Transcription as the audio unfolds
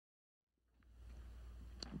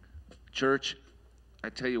Church, I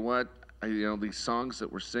tell you what, these songs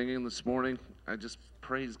that we're singing this morning, I just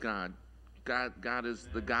praise God. God is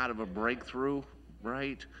the God of a breakthrough,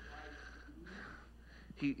 right?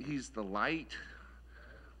 He's the light.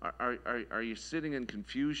 Are you sitting in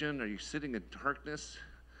confusion? Are you sitting in darkness?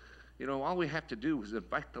 All we have to do is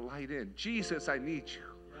invite the light in. Jesus, I need you.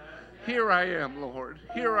 Here I am, Lord.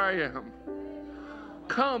 Here I am.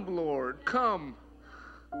 Come, Lord, come.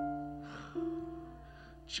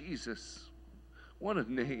 Jesus, what a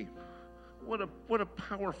name. What a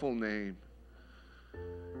powerful name.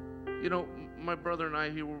 My brother and I,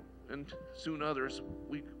 and soon others,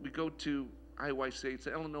 we go to IYC, it's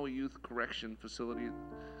the Illinois Youth Correction Facility.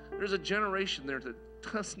 There's a generation there that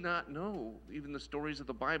does not know even the stories of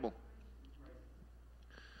the Bible.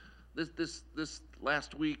 This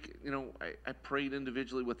last week, I prayed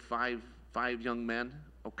individually with five young men,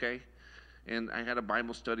 okay? And I had a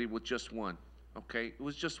Bible study with just one, okay? It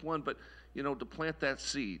was just one, but, to plant that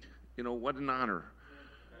seed, what an honor.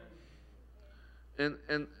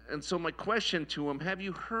 And so my question to him, have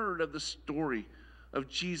you heard of the story of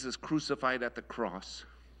Jesus crucified at the cross?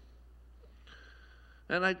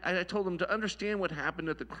 And I told him, to understand what happened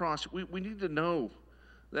at the cross, we need to know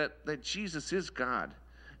that Jesus is God.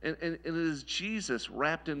 And it is Jesus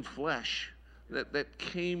wrapped in flesh that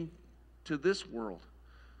came to this world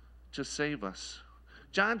to save us.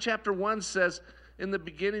 John chapter 1 says, in the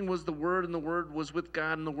beginning was the Word, and the Word was with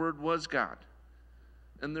God, and the Word was God.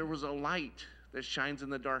 And there was a light that shines in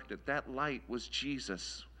the darkness. That light was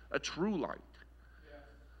Jesus, a true light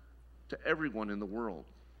to everyone in the world.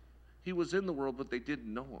 He was in the world, but they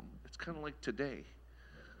didn't know him. It's kind of like today.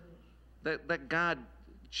 That God,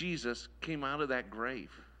 Jesus, came out of that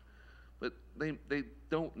grave. But they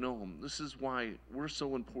don't know him. This is why we're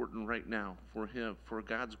so important right now for him, for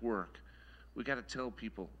God's work. We got to tell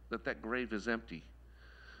people that grave is empty.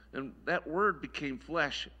 And that Word became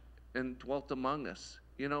flesh and dwelt among us.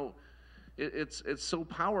 It's so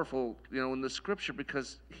powerful, in the Scripture,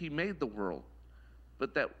 because he made the world.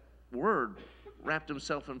 But that Word wrapped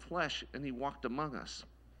himself in flesh, and he walked among us.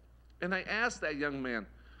 And I asked that young man,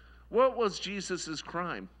 what was Jesus'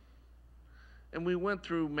 crime? And we went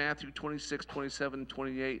through Matthew 26, 27,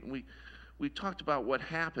 28, and we talked about what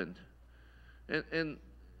happened. And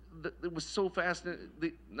it was so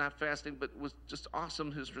fascinating, not fascinating, but it was just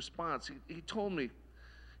awesome, his response. He told me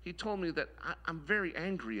that I'm very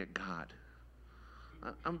angry at God.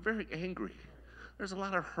 I'm very angry. There's a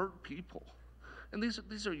lot of hurt people. And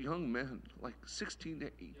these are young men, like 16 to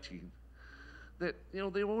 18, that,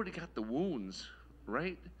 they already got the wounds,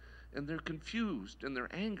 right? And they're confused and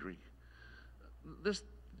they're angry.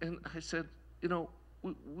 And I said,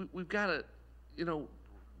 we've got to,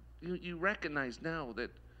 you recognize now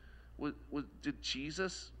that,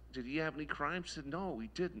 did he have any crimes? He said, no, he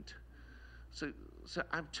didn't. So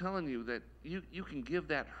I'm telling you that you can give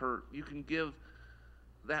that hurt, you can give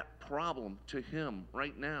that problem to him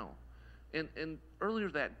right now. And earlier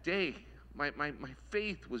that day, my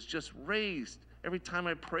faith was just raised every time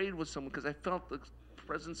I prayed with someone, because I felt the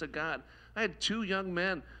presence of God. I had two young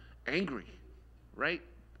men angry, right?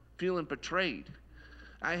 Feeling betrayed.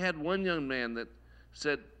 I had one young man that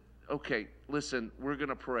said, okay, listen, we're going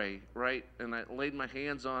to pray, right? And I laid my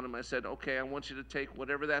hands on him. I said, okay, I want you to take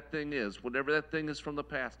whatever that thing is from the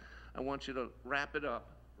past. I want you to wrap it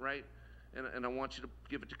up, right? And I want you to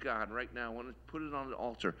give it to God right now. I want to put it on the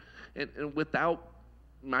altar. And without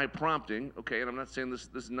my prompting, okay, and I'm not saying this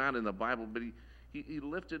is not in the Bible, but he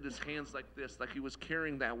lifted his hands like this, like he was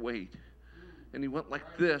carrying that weight. And he went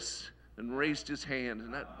like this and raised his hand.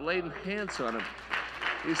 And I laid hands on him.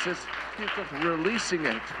 He says, he's releasing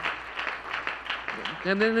it.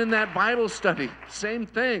 And then in that Bible study, same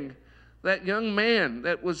thing. That young man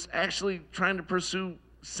that was actually trying to pursue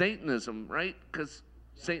Satanism, right? Because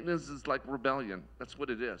Satanism is like rebellion. That's what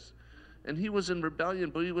it is. And he was in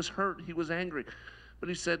rebellion, but he was hurt. He was angry. But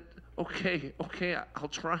he said, okay, I'll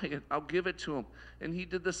try it. I'll give it to him. And he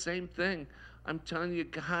did the same thing. I'm telling you,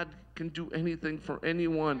 God can do anything for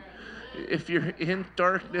anyone. If you're in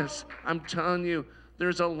darkness, I'm telling you,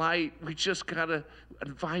 there's a light. We just got to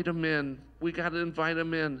invite him in. We got to invite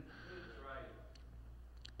him in.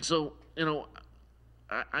 So,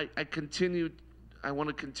 I want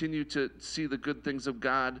to continue to see the good things of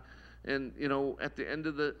God. And, at the end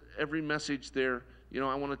of every message there,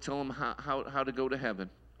 I want to tell them how to go to heaven.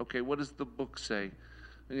 Okay, what does the book say?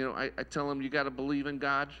 And, I tell them, you got to believe in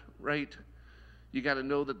God, right? You got to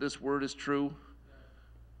know that this word is true.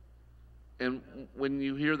 And when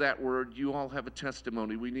you hear that word, you all have a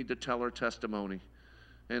testimony. We need to tell our testimony.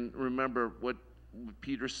 And remember, what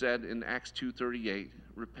Peter said in Acts 2:38,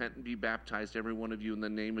 repent and be baptized, every one of you, in the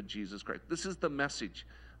name of Jesus Christ. This is the message.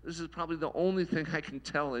 This is probably the only thing I can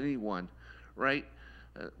tell anyone, right?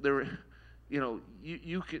 You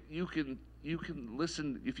can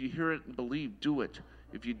listen. If you hear it and believe, do it.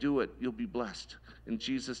 If you do it, you'll be blessed. In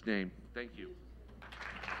Jesus' name, thank you.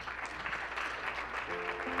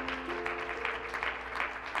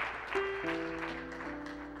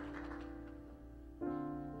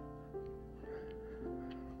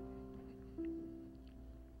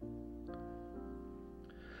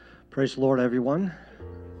 Praise the Lord, everyone.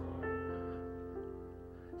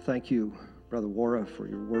 Thank you, Brother Wara, for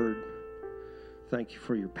your word. Thank you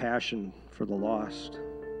for your passion for the lost.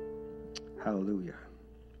 Hallelujah.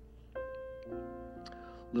 A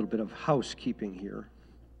little bit of housekeeping here.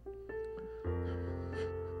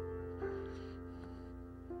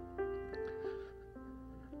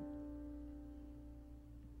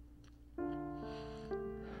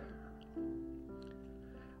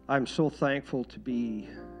 I'm so thankful to be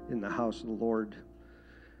in the house of the Lord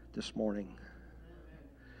this morning.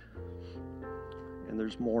 And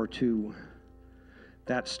there's more to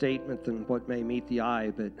that statement than what may meet the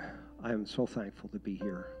eye, but I am so thankful to be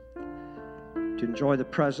here, to enjoy the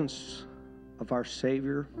presence of our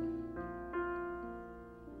Savior,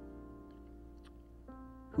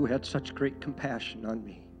 who had such great compassion on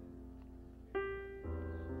me.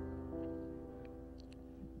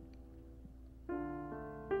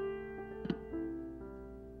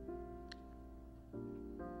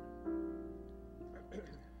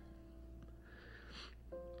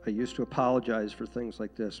 I used to apologize for things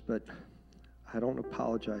like this, but I don't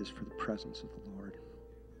apologize for the presence of the Lord.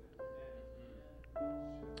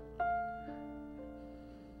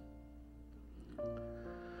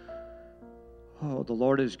 Oh, the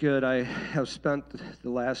Lord is good. I have spent the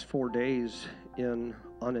last 4 days in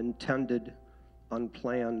unintended,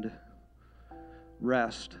 unplanned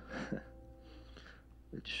rest,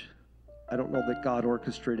 which I don't know that God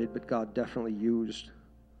orchestrated, but God definitely used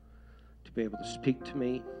to be able to speak to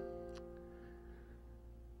me.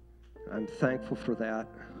 I'm thankful for that.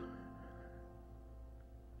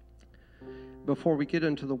 Before we get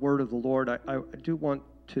into the word of the Lord, I do want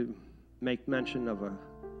to make mention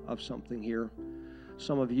of something here.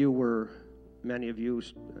 Many of you,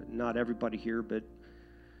 not everybody here, but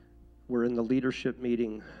were in the leadership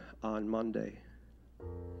meeting on Monday.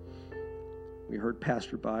 We heard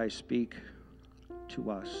Pastor Bai speak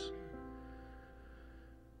to us.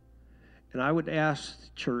 And I would ask the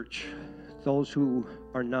church, those who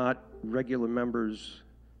are not regular members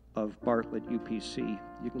of Bartlett UPC,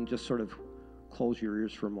 you can just sort of close your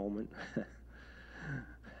ears for a moment.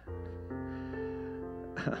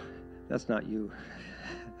 That's not you.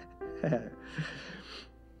 I'm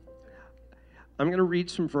going to read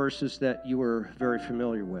some verses that you are very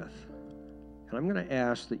familiar with. And I'm going to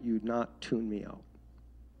ask that you not tune me out.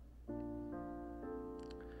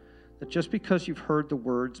 That just because you've heard the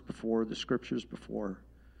words before, the scriptures before,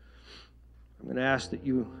 I'm going to ask that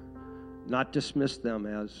you not dismiss them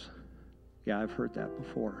as, yeah, I've heard that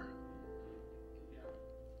before.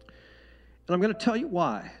 And I'm going to tell you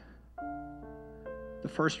why. The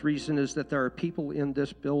first reason is that there are people in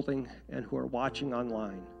this building and who are watching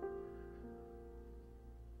online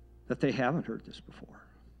that they haven't heard this before.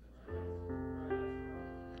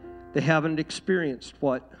 They haven't experienced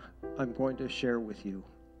what I'm going to share with you.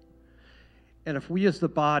 And if we as the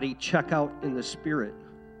body check out in the spirit,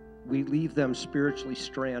 we leave them spiritually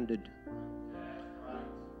stranded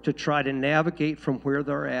to try to navigate from where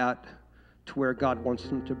they're at to where God wants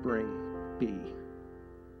them to be.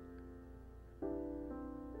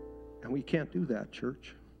 And we can't do that,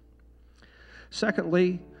 church.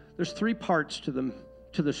 Secondly, there's 3 parts to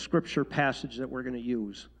the scripture passage that we're going to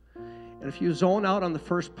use. And if you zone out on the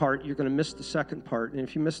first part, you're going to miss the second part. And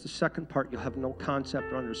if you miss the second part, you'll have no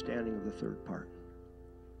concept or understanding of the third part.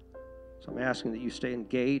 So I'm asking that you stay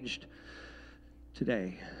engaged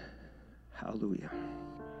today. Hallelujah.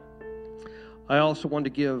 I also want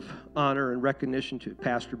to give honor and recognition to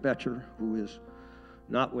Pastor Debtor, who is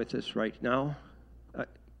not with us right now.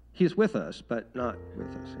 He's with us, but not with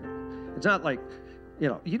us. It's not like, you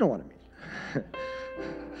know what I mean.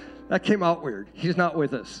 That came out weird. He's not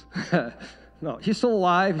with us. No, he's still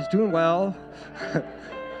alive. He's doing well.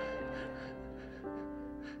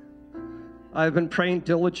 I've been praying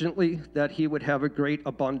diligently that he would have a great,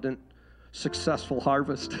 abundant, successful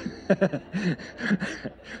harvest.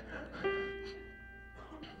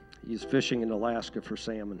 He's fishing in Alaska for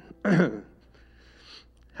salmon.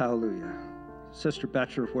 Hallelujah. Sister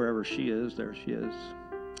Betcher, wherever she is, there she is.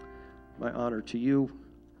 My honor to you,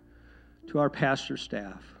 to our pastor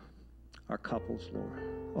staff, our couples, Lord.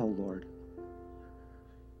 Oh, Lord.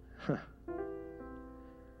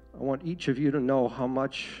 I want each of you to know how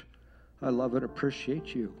much I love and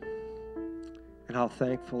appreciate you, and how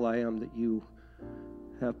thankful I am that you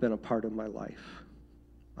have been a part of my life.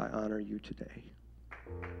 I honor you today.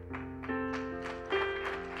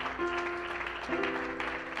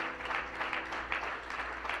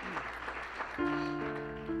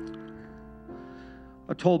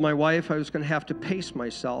 I told my wife I was going to have to pace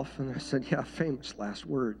myself, and I said, yeah, famous last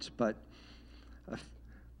words, but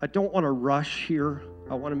I don't want to rush here.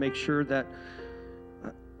 I want to make sure that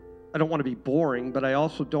I don't want to be boring, but I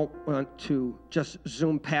also don't want to just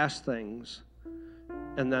zoom past things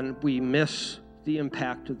and then we miss the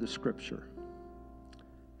impact of the Scripture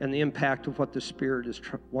and the impact of what the Spirit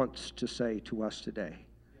wants to say to us today.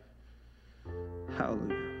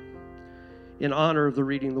 Hallelujah. In honor of the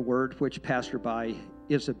reading of the Word, which passed by,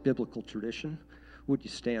 is a biblical tradition, would you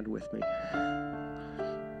stand with me?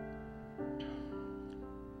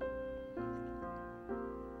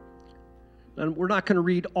 And we're not going to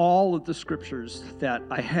read all of the scriptures that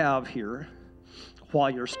I have here while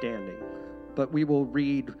you're standing, but we will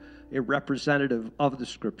read a representative of the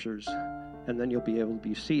scriptures, and then you'll be able to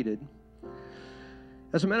be seated.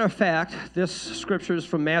 As a matter of fact, this scripture is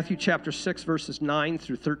from Matthew chapter 6, verses 9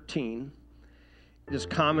 through 13. It is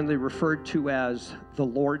commonly referred to as the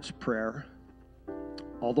Lord's Prayer,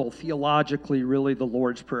 although theologically, really, the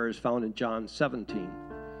Lord's Prayer is found in John 17.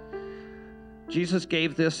 Jesus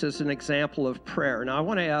gave this as an example of prayer. Now, I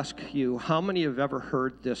want to ask you, how many have ever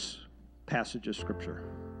heard this passage of Scripture?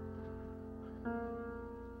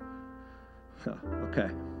 Okay.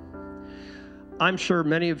 I'm sure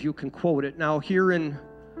many of you can quote it. Now, here in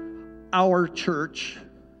our church,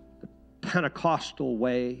 the Pentecostal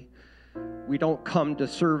way, we don't come to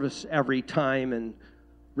service every time and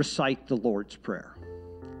recite the Lord's Prayer.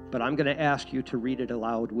 But I'm going to ask you to read it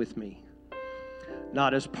aloud with me.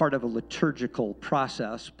 Not as part of a liturgical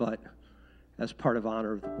process, but as part of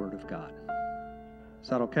honor of the Word of God. Is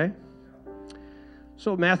that okay?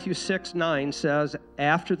 So Matthew 6:9 says,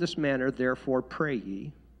 after this manner, therefore, pray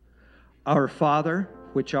ye, Our Father,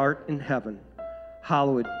 which art in heaven,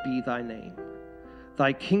 hallowed be thy name.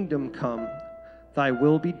 Thy kingdom come, thy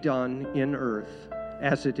will be done in earth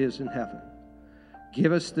as it is in heaven.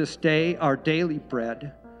 Give us this day our daily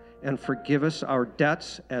bread, and forgive us our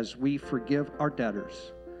debts as we forgive our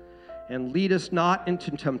debtors. And lead us not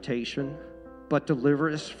into temptation, but deliver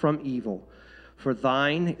us from evil. For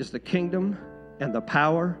thine is the kingdom, and the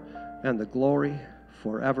power, and the glory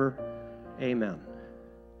forever. Amen.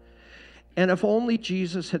 And if only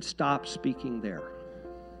Jesus had stopped speaking there.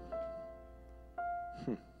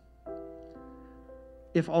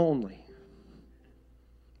 If only.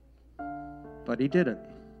 But he didn't.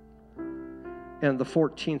 And the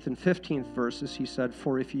 14th and 15th verses, he said,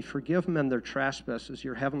 for if ye forgive men their trespasses,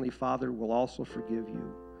 your heavenly Father will also forgive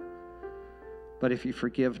you. But if ye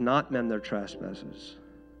forgive not men their trespasses,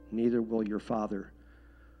 neither will your Father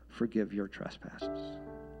forgive your trespasses.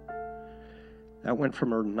 That went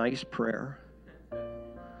from a nice prayer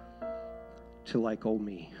to like, oh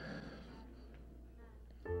me.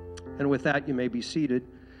 And with that, you may be seated.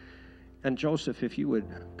 And Joseph, if you would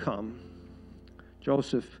come.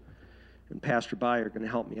 Joseph and Pastor Bai are going to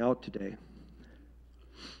help me out today.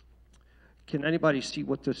 Can anybody see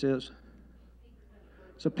what this is?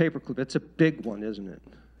 It's a paperclip. It's a big one, isn't it?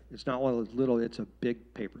 It's not one of those little, it's a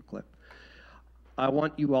big paperclip. I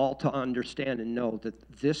want you all to understand and know that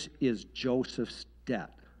this is Joseph's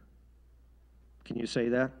debt. Can you say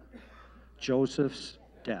that? Joseph's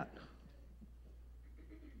debt.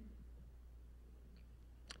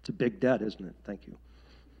 It's a big debt, isn't it? Thank you.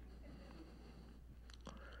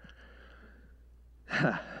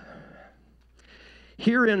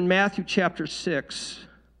 Here in Matthew chapter 6,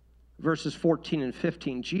 verses 14 and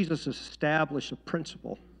 15, Jesus has established a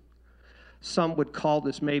principle. Some would call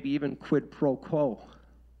this maybe even quid pro quo.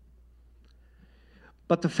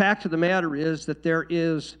 But the fact of the matter is that there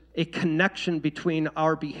is a connection between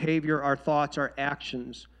our behavior, our thoughts, our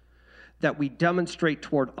actions that we demonstrate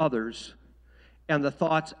toward others and the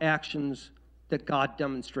thoughts, actions that God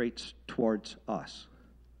demonstrates towards us.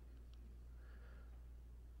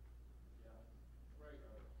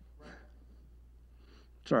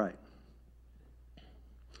 It's all right.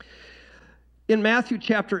 In Matthew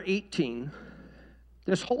chapter 18,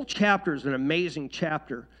 this whole chapter is an amazing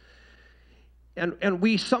chapter. And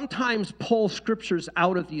we sometimes pull scriptures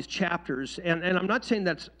out of these chapters. And I'm not saying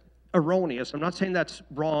that's erroneous. I'm not saying that's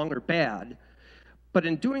wrong or bad. But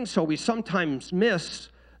in doing so, we sometimes miss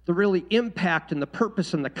the really impact and the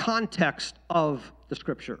purpose and the context of the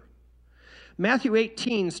scripture. Matthew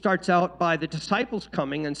 18 starts out by the disciples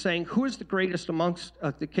coming and saying, who is the greatest amongst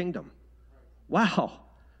the kingdom? Wow.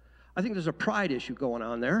 I think there's a pride issue going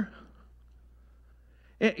on there.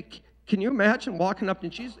 Can you imagine walking up to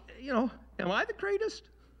Jesus, am I the greatest?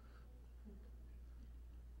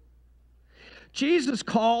 Jesus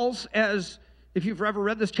calls, if you've ever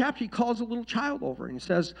read this chapter, he calls a little child over and he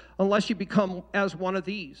says, unless you become as one of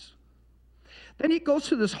these. Then he goes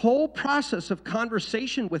through this whole process of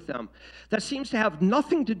conversation with them that seems to have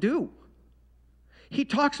nothing to do. He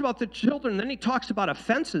talks about the children, then he talks about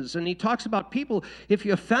offenses, and he talks about people. If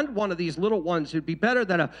you offend one of these little ones, it'd be better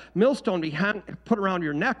that a millstone be put around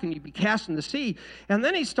your neck and you'd be cast in the sea. And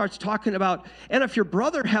then he starts talking about, and if your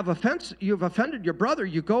brother you've offended your brother,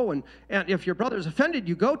 you go and if your brother's offended,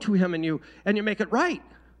 you go to him and you make it right.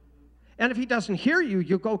 And if he doesn't hear you,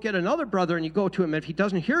 you go get another brother and you go to him. If he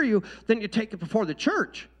doesn't hear you, then you take it before the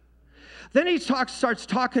church. Then he starts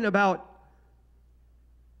talking about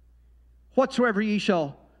whatsoever ye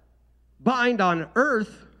shall bind on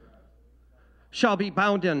earth shall be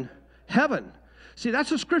bound in heaven. See,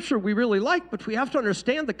 that's a scripture we really like, but we have to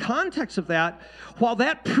understand the context of that. While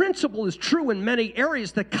that principle is true in many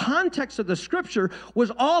areas, the context of the scripture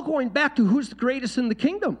was all going back to who's the greatest in the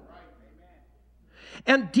kingdom.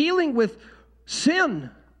 And dealing with sin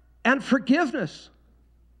and forgiveness.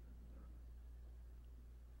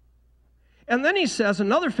 And then he says,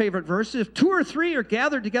 another favorite verse, if 2 or 3 are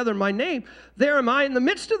gathered together in my name, there am I in the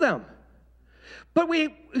midst of them. But we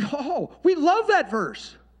love that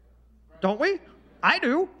verse, don't we? I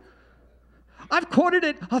do. I've quoted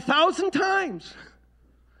it 1,000 times.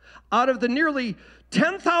 Out of the nearly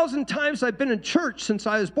 10,000 times I've been in church since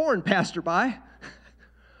I was born, Pastor By.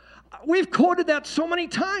 We've quoted that so many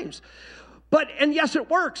times. And yes, it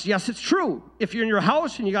works. Yes, it's true. If you're in your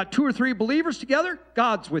house and you got 2 or 3 believers together,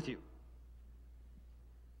 God's with you.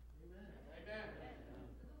 Amen.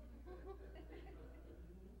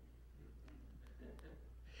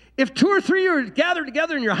 If 2 or 3 are gathered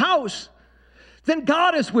together in your house, then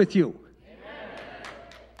God is with you. Amen.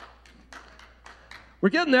 We're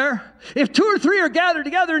getting there. If 2 or 3 are gathered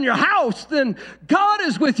together in your house, then God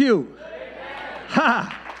is with you. Amen.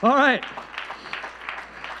 Ha! All right.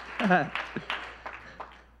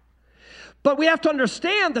 But we have to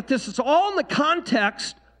understand that this is all in the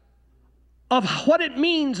context of what it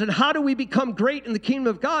means and how do we become great in the kingdom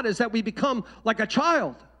of God is that we become like a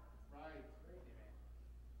child.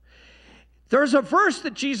 There's a verse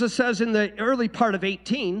that Jesus says in the early part of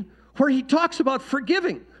 18 where he talks about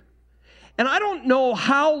forgiving. And I don't know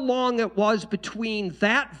how long it was between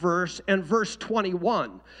that verse and verse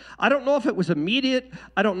 21. I don't know if it was immediate.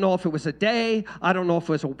 I don't know if it was a day. I don't know if it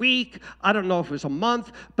was a week. I don't know if it was a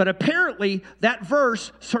month. But apparently that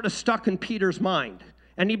verse sort of stuck in Peter's mind.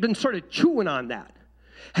 And he'd been sort of chewing on that.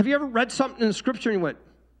 Have you ever read something in the scripture and you went,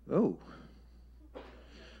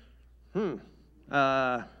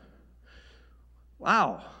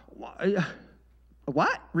 wow.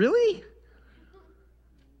 What? Really?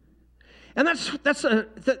 And that's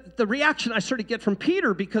the reaction I sort of get from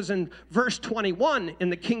Peter, because in verse 21 in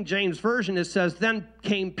the King James Version it says, then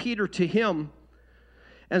came Peter to him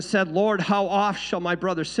and said, Lord, how oft shall my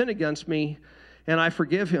brother sin against me and I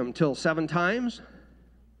forgive him? Till 7 times?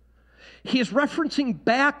 He is referencing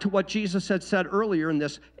back to what Jesus had said earlier in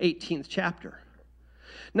this 18th chapter.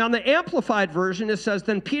 Now in the Amplified Version it says,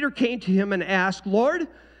 then Peter came to him and asked, Lord,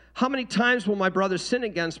 how many times will my brother sin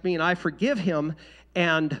against me and I forgive him?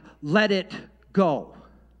 And let it go.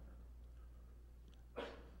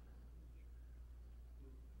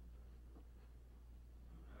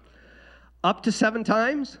 Up to 7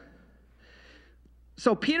 times?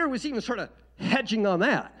 So Peter was even sort of hedging on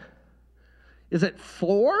that. Is it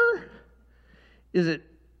 4? Is it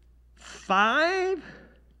 5?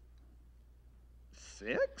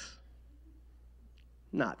 6?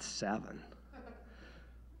 Not 7.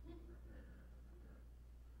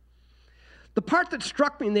 The part that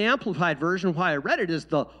struck me in the Amplified Version, why I read it, is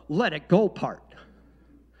the let it go part.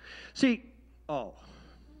 See,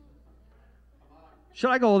 should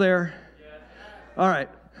I go there? Yes. All right.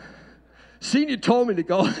 See, you told me to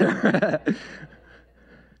go there.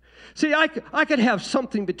 See, I could have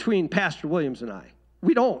something between Pastor Williams and I.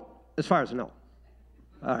 We don't, as far as I know.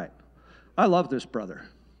 All right. I love this brother.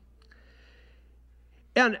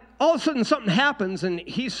 And all of a sudden something happens and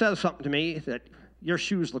he says something to me that, your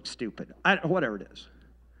shoes look stupid. Whatever it is.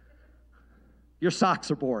 Your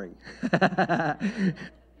socks are boring.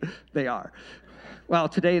 They are. Well,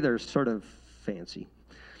 today they're sort of fancy.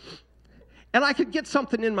 And I could get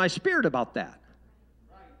something in my spirit about that.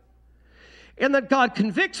 And then God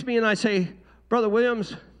convicts me and I say, Brother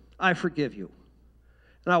Williams, I forgive you.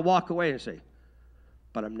 And I walk away and say,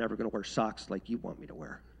 but I'm never going to wear socks like you want me to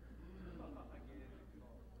wear.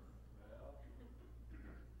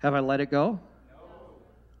 Have I let it go? No.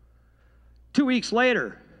 2 weeks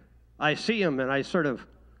later, I see him and I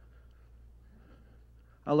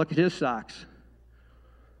look at his socks.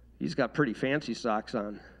 He's got pretty fancy socks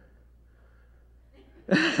on.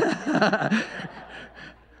 And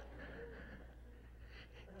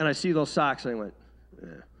I see those socks and I went,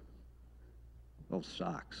 those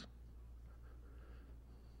socks.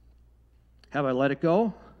 Have I let it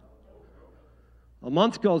go? A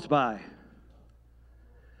month goes by.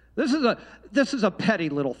 This is a petty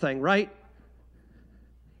little thing, right?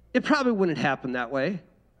 It probably wouldn't happen that way.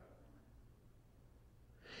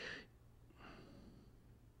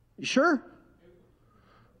 You sure?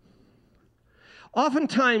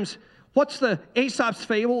 Oftentimes, what's the Aesop's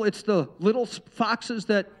fable? It's the little foxes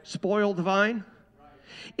that spoil the vine.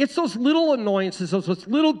 It's those little annoyances, those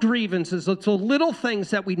little grievances, those little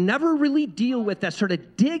things that we never really deal with that sort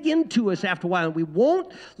of dig into us after a while, and we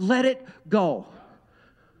won't let it go.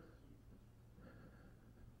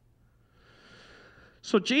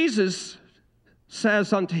 So Jesus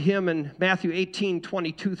says unto him in Matthew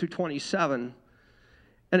 18:22 through 27,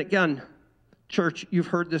 and again, church, you've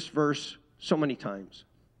heard this verse so many times.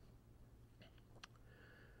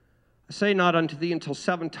 I say not unto thee until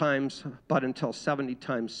 7 times, but until 70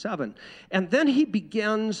 times 7. And then he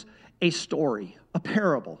begins a story, a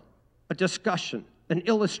parable, a discussion, an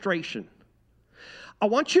illustration. I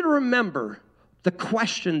want you to remember the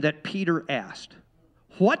question that Peter asked.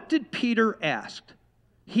 What did Peter ask?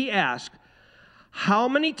 He asked, how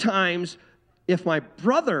many times, if my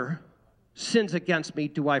brother sins against me,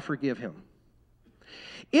 do I forgive him?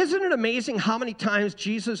 Isn't it amazing how many times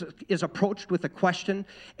Jesus is approached with a question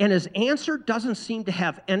and his answer doesn't seem to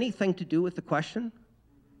have anything to do with the question?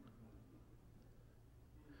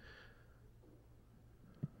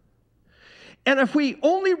 And if we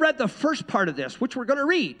only read the first part of this, which we're going to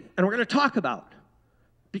read and we're going to talk about,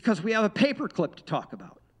 because we have a paper clip to talk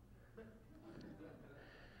about.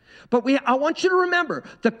 But I want you to remember,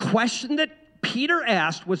 the question that Peter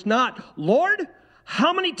asked was not, Lord,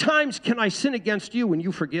 how many times can I sin against you and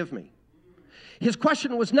you forgive me? His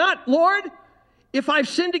question was not, Lord, if I've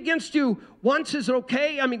sinned against you once, is it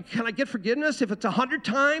okay? I mean, can I get forgiveness if it's 100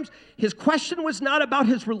 times? His question was not about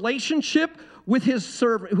his relationship with his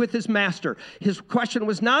servant, with his master. His question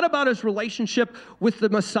was not about his relationship with the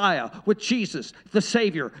Messiah, with Jesus, the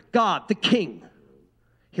Savior, God, the King.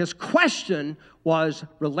 His question was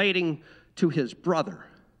relating to his brother.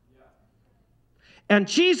 And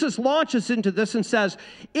Jesus launches into this and says,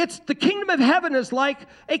 it's the kingdom of heaven is like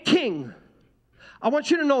a king. I want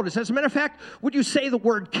you to notice, as a matter of fact, would you say the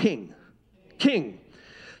word king? King.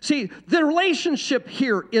 See, the relationship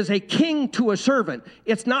here is a king to a servant.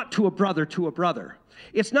 It's not to a brother to a brother.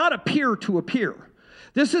 It's not a peer to a peer.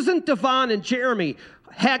 This isn't Devon and Jeremy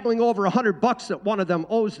haggling over $100 that one of them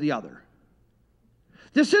owes the other.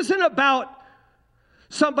 This isn't about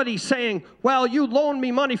somebody saying, well, you loaned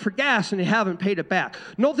me money for gas and you haven't paid it back.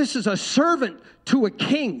 No, this is a servant to a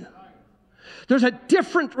king. There's a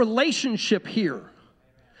different relationship here.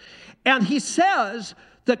 And he says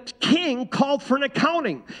the king called for an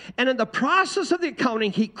accounting. And in the process of the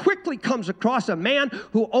accounting, he quickly comes across a man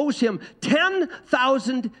who owes him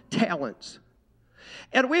 10,000 talents.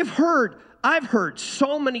 And I've heard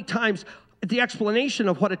so many times the explanation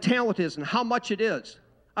of what a talent is and how much it is.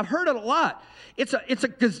 I've heard it a lot.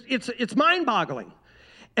 It's mind-boggling.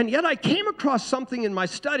 And yet I came across something in my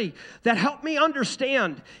study that helped me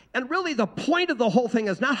understand. And really the point of the whole thing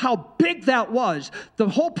is not how big that was. The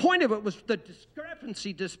whole point of it was the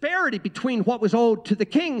disparity between what was owed to the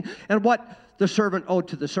king and what the servant owed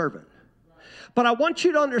to the servant. But I want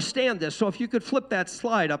you to understand this. So if you could flip that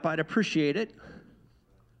slide up, I'd appreciate it.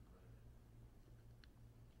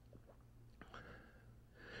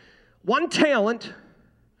 One talent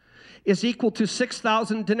is equal to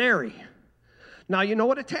 6,000 denarii. Now, you know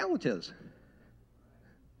what a talent is.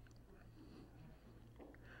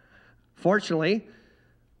 Fortunately,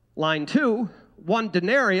 line 2, 1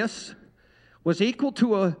 denarius was equal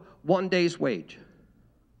to a 1 day's wage.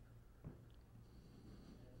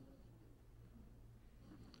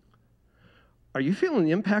 Are you feeling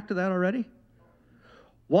the impact of that already?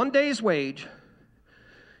 1 day's wage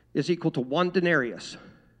is equal to 1 denarius.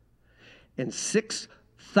 And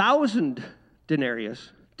 6,000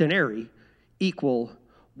 denarii equal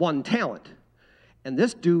 1 talent. And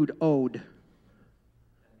this dude owed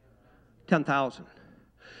 10,000.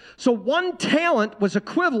 So 1 talent was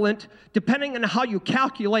equivalent, depending on how you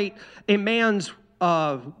calculate a man's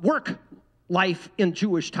work life in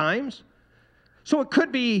Jewish times. So it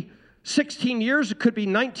could be 16 years, it could be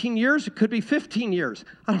 19 years, it could be 15 years.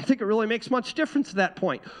 I don't think it really makes much difference at that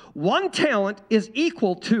point. 1 talent is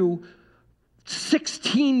equal to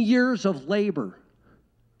 16 years of labor.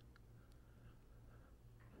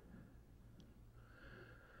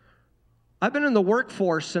 I've been in the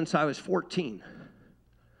workforce since I was 14.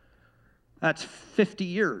 That's 50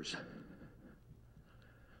 years.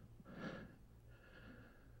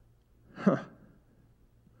 Huh.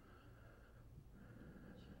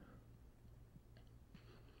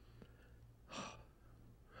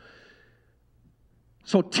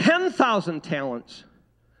 So 10,000 talents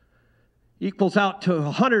equals out to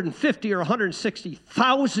 150 or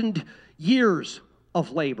 160,000 years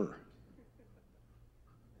of labor.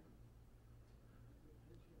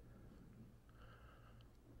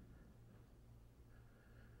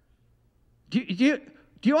 Do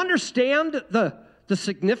you understand the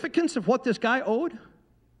significance of what this guy owed?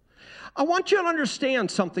 I want you to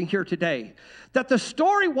understand something here today, that the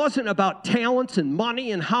story wasn't about talents and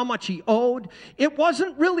money and how much he owed. It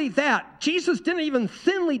wasn't really that. Jesus didn't even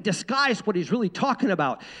thinly disguise what he's really talking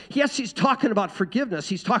about. Yes, he's talking about forgiveness.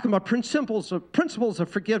 He's talking about principles of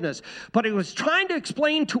forgiveness. But he was trying to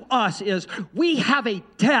explain to us is we have a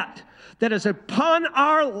debt that is upon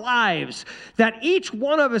our lives that each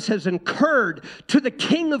one of us has incurred to the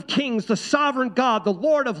King of Kings, the sovereign God, the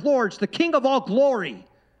Lord of Lords, the King of all glory.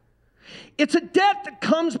 It's a debt that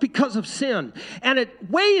comes because of sin, and it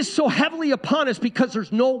weighs so heavily upon us because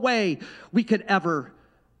there's no way we could ever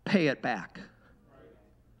pay it back.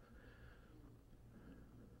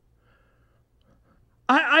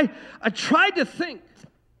 I tried to think.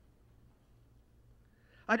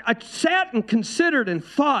 I sat and considered and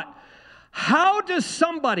thought, how does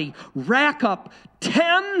somebody rack up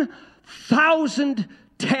 10,000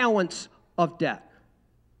 talents of debt?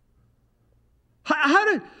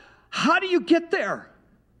 How do you get there?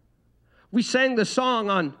 We sang the song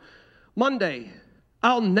on Monday,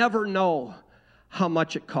 I'll never know how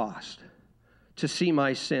much it cost to see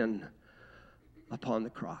my sin upon the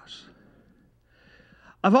cross.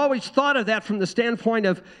 I've always thought of that from the standpoint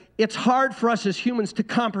of it's hard for us as humans to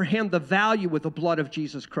comprehend the value of the blood of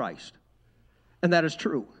Jesus Christ. And that is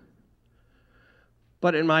true.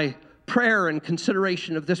 But in my prayer and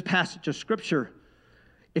consideration of this passage of Scripture,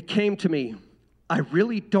 it came to me, I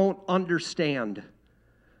really don't understand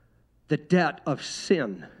the debt of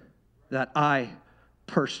sin that I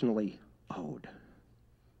personally owed.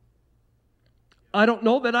 I don't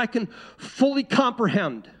know that I can fully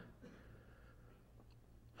comprehend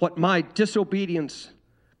what my disobedience,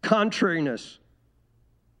 contrariness,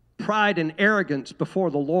 pride, and arrogance before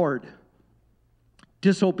the Lord,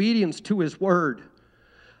 disobedience to His word,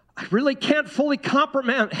 I really can't fully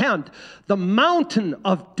comprehend the mountain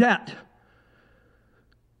of debt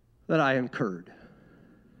that I incurred.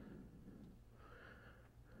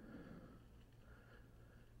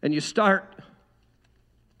 And you start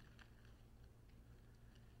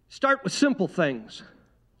with simple things.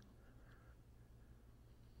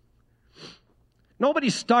 Nobody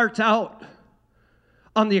starts out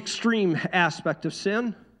on the extreme aspect of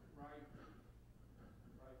sin.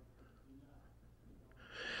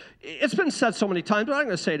 It's been said so many times, but I'm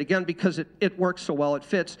going to say it again because it works so well, it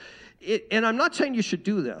fits. And I'm not saying you should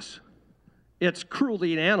do this. It's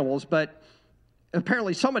cruelty in animals, but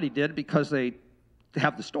apparently somebody did because they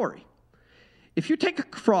have the story. If you take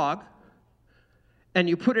a frog and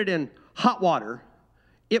you put it in hot water,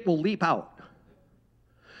 it will leap out.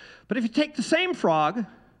 But if you take the same frog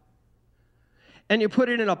and you put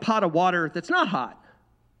it in a pot of water that's not hot,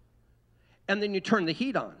 and then you turn the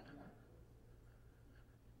heat on,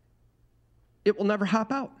 it will never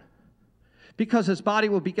hop out. Because his body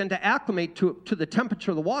will begin to acclimate to the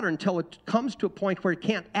temperature of the water until it comes to a point where it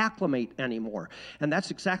can't acclimate anymore. And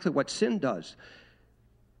that's exactly what sin does.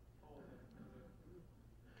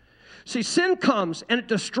 See, sin comes and it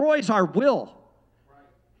destroys our will.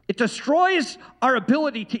 It destroys our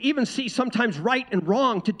ability to even see sometimes right and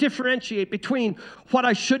wrong, to differentiate between what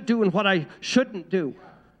I should do and what I shouldn't do.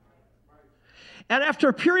 And after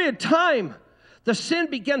a period of time, the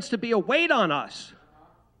sin begins to be a weight on us.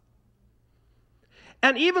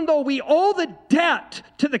 And even though we owe the debt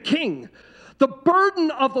to the King, the burden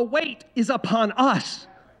of the weight is upon us.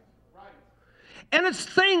 And it's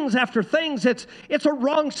things after things. It's a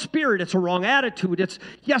wrong spirit. It's a wrong attitude.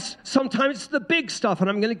 Yes, sometimes it's the big stuff, and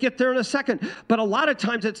I'm going to get there in a second. But a lot of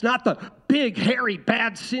times it's not the big, hairy,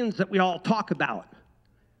 bad sins that we all talk about.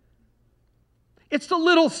 It's the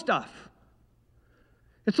little stuff.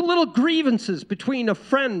 It's the little grievances between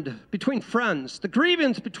between friends, the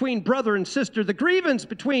grievance between brother and sister, the grievance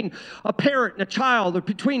between a parent and a child, or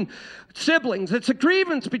between siblings. It's a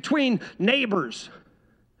grievance between neighbors.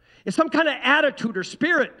 It's some kind of attitude or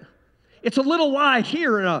spirit. It's a little lie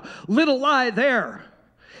here and a little lie there.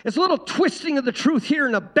 It's a little twisting of the truth here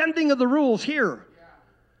and a bending of the rules here.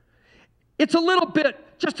 It's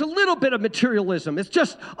just a little bit of materialism. It's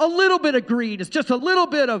just a little bit of greed. It's just a little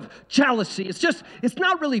bit of jealousy. It's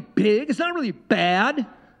not really big. It's not really bad.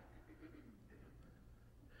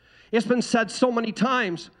 It's been said so many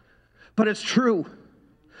times, but it's true.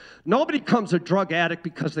 Nobody becomes a drug addict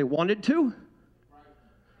because they wanted to.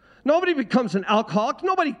 Nobody becomes an alcoholic.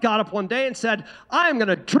 Nobody got up one day and said, I am going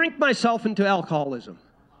to drink myself into alcoholism.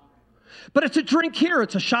 But it's a drink here,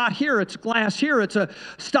 it's a shot here, it's a glass here, it's a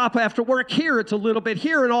stop after work here, it's a little bit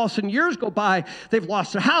here, and all of a sudden years go by, they've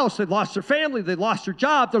lost their house, they've lost their family, they've lost their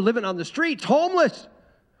job, they're living on the streets, homeless.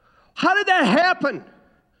 How did that happen?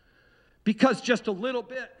 Because just a little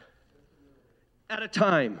bit at a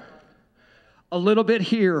time. A little bit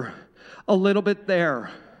here, a little bit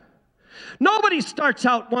there. Nobody starts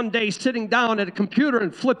out one day sitting down at a computer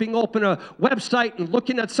and flipping open a website and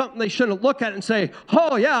looking at something they shouldn't look at and say,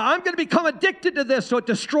 oh yeah, I'm going to become addicted to this so it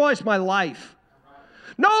destroys my life.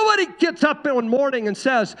 Nobody gets up one morning and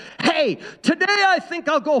says, hey, today I think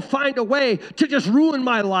I'll go find a way to just ruin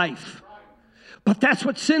my life. But that's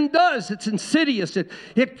what sin does. It's insidious.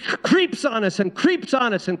 It creeps on us and creeps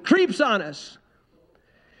on us and creeps on us.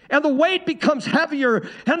 And the weight becomes heavier,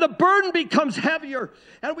 and the burden becomes heavier,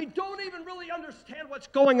 and we don't even really understand what's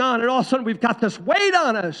going on, and all of a sudden we've got this weight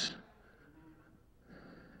on us.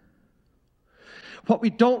 What we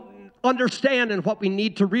don't understand and what we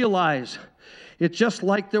need to realize, it's just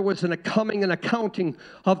like there was an accounting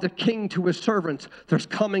of the king to his servants. There's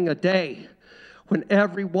coming a day when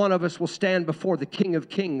every one of us will stand before the King of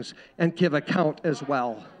Kings and give account as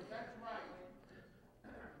well.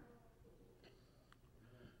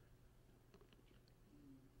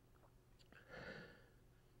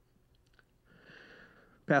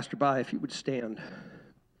 Pastor Bai, if you would stand.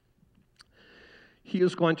 He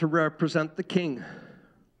is going to represent the king.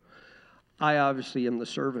 I obviously am the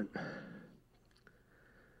servant.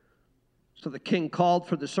 So the king called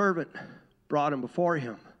for the servant, brought him before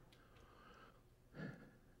him.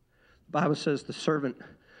 The Bible says the servant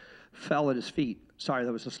fell at his feet. Sorry,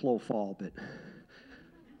 that was a slow fall, but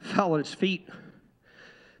fell at his feet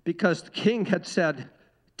because the king had said,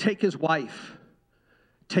 take his wife,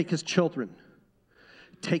 take his children,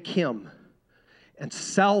 take him and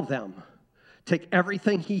sell them. Take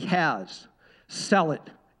everything he has, sell it,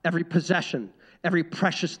 every possession, every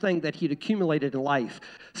precious thing that he'd accumulated in life,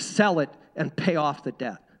 sell it and pay off the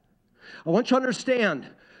debt. I want you to understand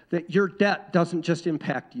that your debt doesn't just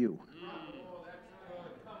impact you.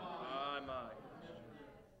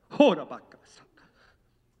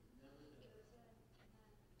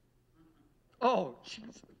 Oh,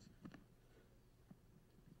 Jesus.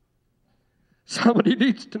 Somebody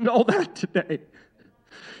needs to know that today.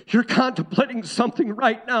 You're contemplating something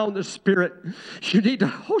right now in the spirit. You need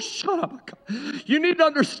to, shut up. You need to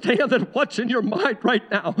understand that what's in your mind right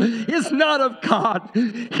now is not of God.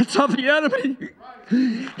 It's of the enemy.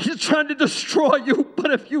 He's trying to destroy you,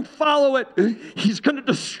 but if you follow it, he's going to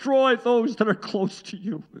destroy those that are close to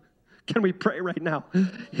you. Can we pray right now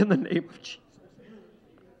in the name of Jesus?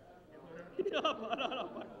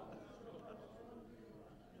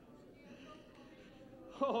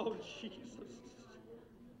 Oh, Jesus.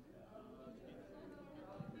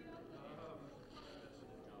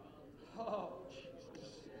 Oh,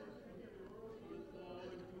 Jesus.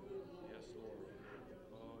 Yes, Lord.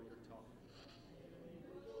 Oh, you're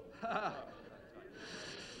talking.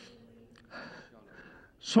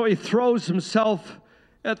 So he throws himself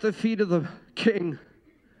at the feet of the king.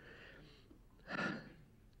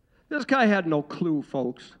 This guy had no clue,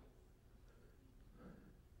 folks.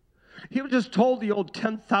 He was just told he owed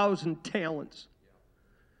 10,000 talents.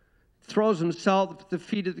 Throws himself at the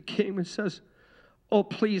feet of the king and says, oh,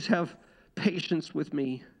 please have patience with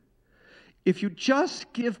me. If you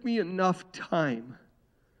just give me enough time,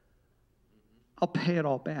 I'll pay it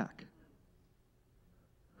all back.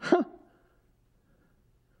 Huh?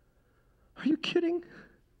 Are you kidding?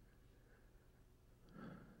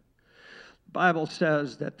 The Bible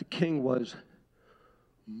says that the king was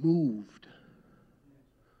moved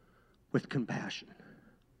with compassion.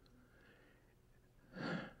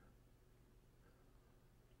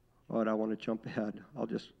 Lord, I want to jump ahead. I'll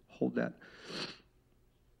just hold that.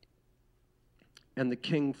 And the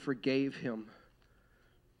king forgave him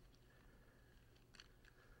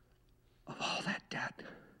of all that debt.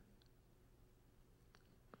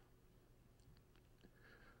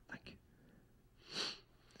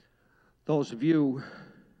 Those of you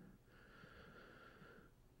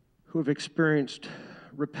who have experienced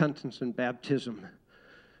repentance and baptism,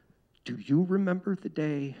 do you remember the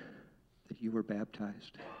day that you were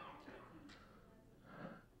baptized?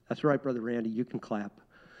 That's right, Brother Randy, you can clap.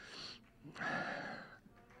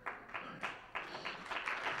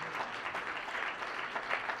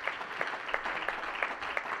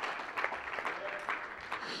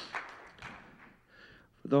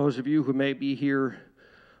 For those of you who may be here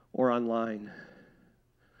or online,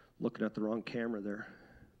 looking at the wrong camera there,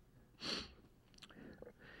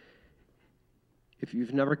 if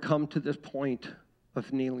you've never come to this point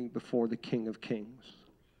of kneeling before the King of Kings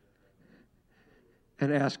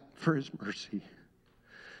and ask for his mercy,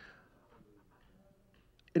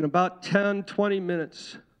 in about 10, 20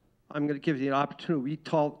 minutes, I'm going to give you an opportunity. We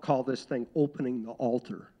call this thing opening the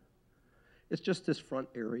altar. It's just this front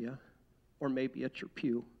area, or maybe at your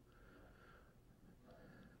pew.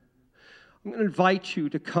 I'm going to invite you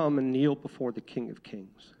to come and kneel before the King of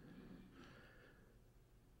Kings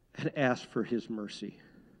and ask for his mercy.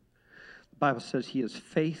 The Bible says he is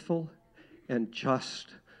faithful and just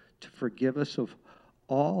to forgive us of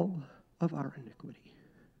all of our iniquity.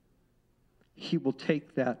 He will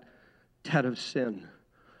take that debt of sin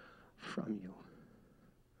from you.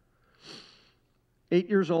 8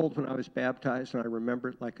 years old when I was baptized, and I remember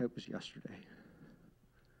it like it was yesterday.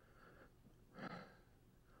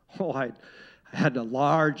 Oh, I had a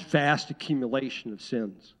large, vast accumulation of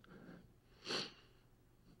sins.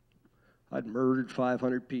 I'd murdered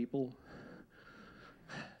 500 people.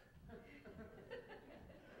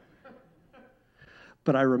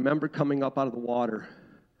 But I remember coming up out of the water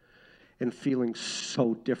and feeling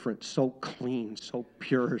so different, so clean, so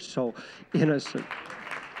pure, so innocent.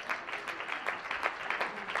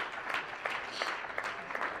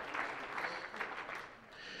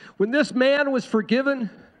 When this man was forgiven,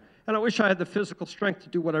 and I wish I had the physical strength to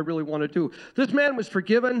do what I really want to do. This man was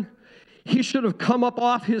forgiven. He should have come up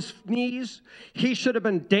off his knees. He should have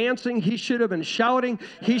been dancing. He should have been shouting.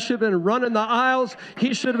 He should have been running the aisles.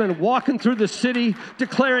 He should have been walking through the city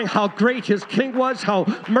declaring how great his king was, how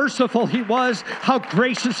merciful he was, how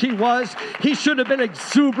gracious he was. He should have been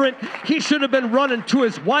exuberant. He should have been running to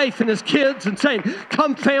his wife and his kids and saying,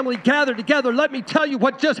 "Come, family, gather together. Let me tell you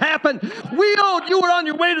what just happened. You were on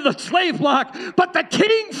your way to the slave block, but the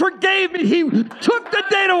king forgave me. He took the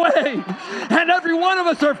debt away. And every one of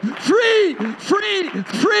us are free. Free,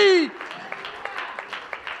 free.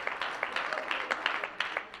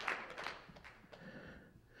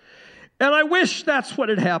 And I wish that's what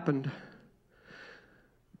had happened.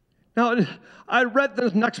 Now, I read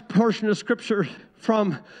the next portion of Scripture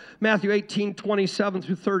from Matthew 18, 27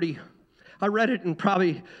 through 30. I read it in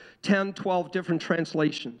probably 10, 12 different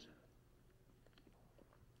translations.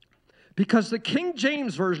 Because the King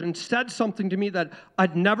James Version said something to me that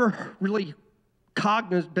I'd never really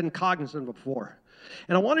been cognizant before.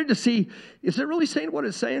 And I wanted to see, is it really saying what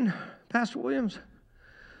it's saying, Pastor Williams?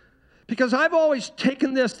 Because I've always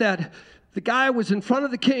taken this that the guy was in front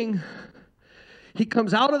of the king, he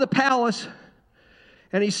comes out of the palace,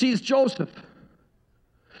 and he sees Joseph.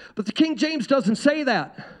 But the King James doesn't say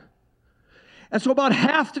that. And so about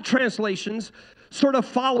half the translations sort of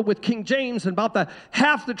follow with King James, and about the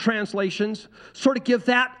half the translations sort of give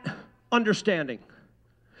that understanding.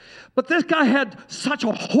 But this guy had such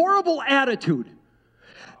a horrible attitude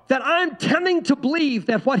that I'm tending to believe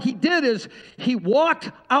that what he did is he walked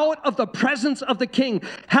out of the presence of the king,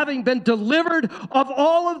 having been delivered of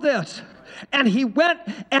all of this. And he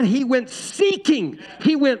went seeking,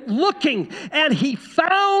 he went looking, and he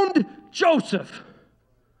found Joseph.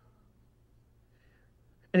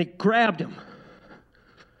 And he grabbed him.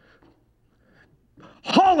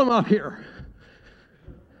 Haul him up here.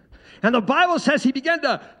 And the Bible says he began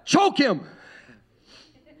to choke him.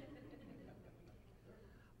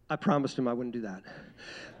 I promised him I wouldn't do that.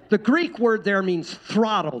 The Greek word there means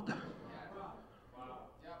throttled.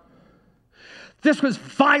 This was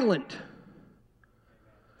violent.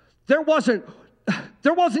 There wasn't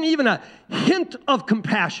even a hint of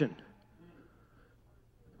compassion.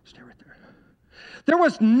 Stay right there. There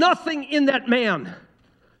was nothing in that man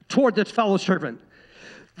toward this fellow servant.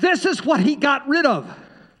 This is what he got rid of.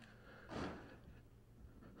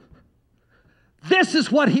 This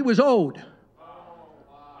is what he was owed.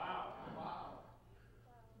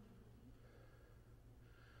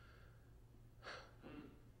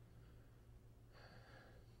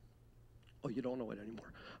 Oh, you don't know it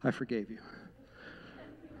anymore. I forgave you.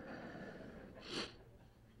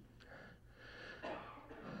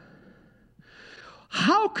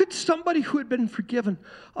 How could somebody who had been forgiven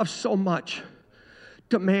of so much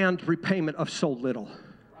demand repayment of so little?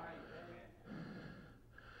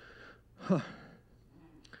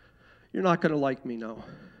 You're not going to like me now.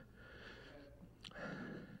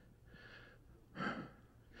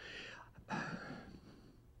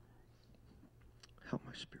 Help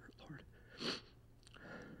my spirit,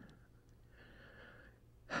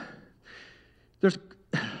 Lord.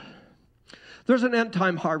 There's an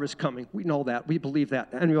end-time harvest coming. We know that. We believe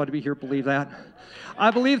that. Anybody here believe that?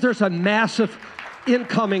 I believe there's a massive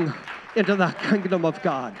incoming into the kingdom of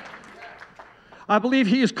God. I believe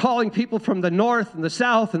he is calling people from the north and the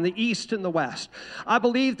south and the east and the west. I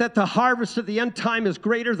believe that the harvest of the end time is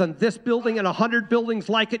greater than this building and 100 buildings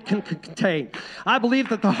like it can contain. I believe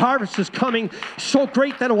that the harvest is coming so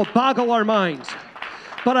great that it will boggle our minds.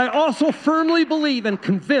 But I also firmly believe and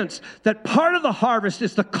convinced that part of the harvest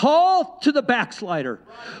is the call to the backslider.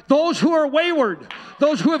 Those who are wayward,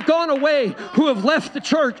 those who have gone away, who have left the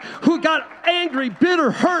church, who got angry,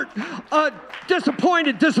 bitter, hurt,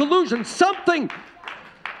 disappointed, disillusioned, something.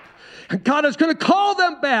 And God is going to call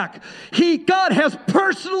them back. God has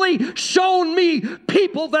personally shown me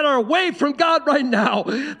people that are away from God right now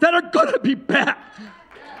that are going to be back.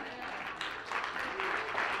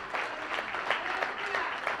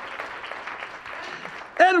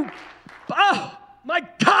 And, oh, my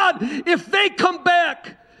God, if they come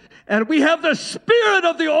back and we have the spirit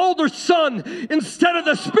of the older son instead of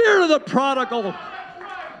the spirit of the prodigal.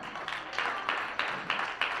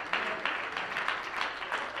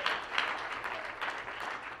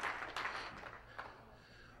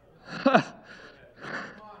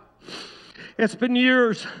 It's been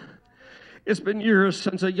years. It's been years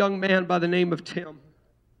since a young man by the name of Tim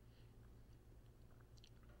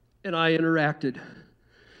and I interacted.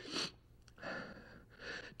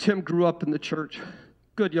 Tim grew up in the church.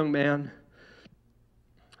 Good young man.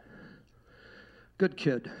 Good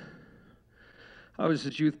kid. I was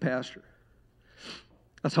his youth pastor.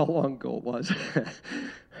 That's how long ago it was.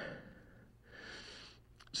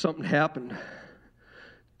 Something happened.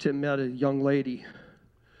 Tim met a young lady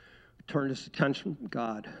who turned his attention from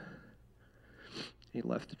God. He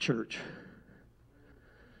left the church.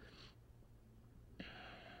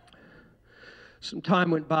 Some time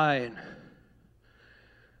went by and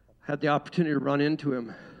had the opportunity to run into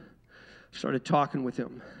him. Started talking with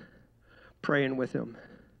him, praying with him.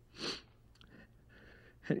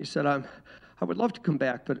 And he said, I would love to come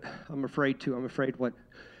back, but I'm afraid to. I'm afraid what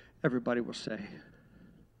everybody will say.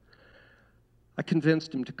 I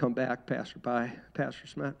convinced him to come back, Pastor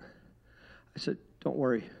Smith. I said, don't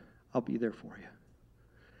worry, I'll be there for you.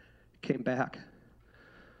 He came back.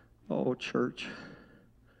 Oh, church.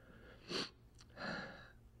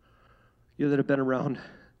 You that have been around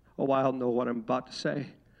a while know what I'm about to say.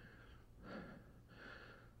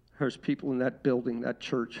 There's people in that building, that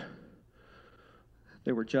church.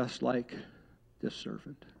 They were just like this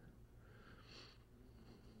servant.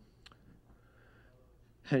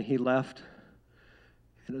 And he left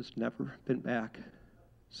and has never been back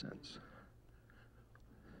since.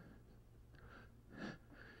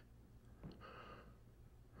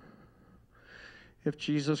 If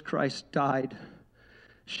Jesus Christ died,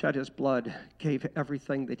 shed his blood, gave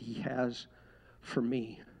everything that he has for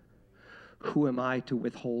me, who am I to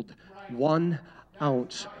withhold 1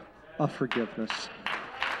 ounce of forgiveness?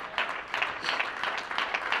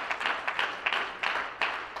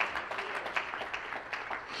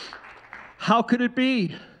 How could it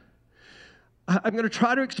be? I'm going to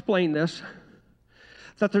try to explain this,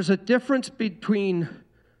 that there's a difference between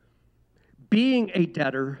being a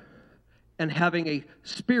debtor and having a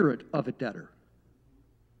spirit of a debtor.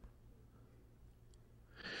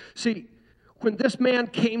 See, when this man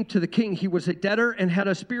came to the king, he was a debtor and had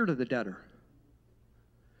a spirit of the debtor.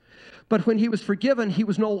 But when he was forgiven, he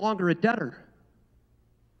was no longer a debtor.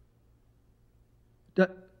 Did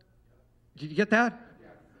you get that?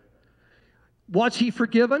 Was he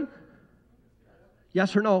forgiven?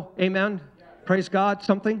 Yes or no? Amen? Praise God.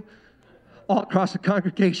 Something? All across the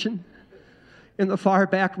congregation. In the far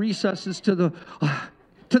back recesses to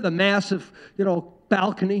the massive,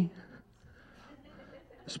 balcony.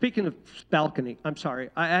 Speaking of balcony, I'm sorry,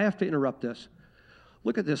 I have to interrupt this.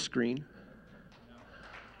 Look at this screen.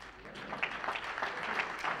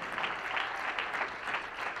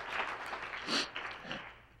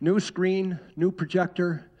 New screen, new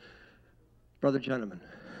projector. Brother gentleman.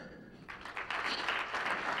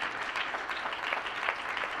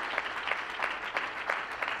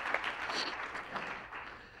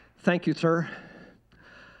 Thank you, sir.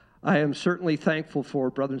 I am certainly thankful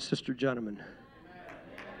for brother and sister gentlemen.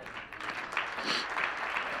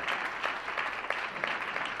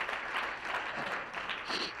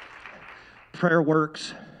 Prayer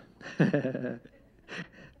works.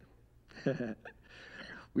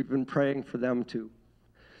 We've been praying for them to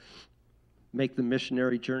make the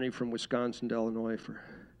missionary journey from Wisconsin to Illinois for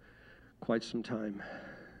quite some time.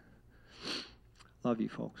 Love you,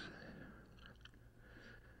 folks.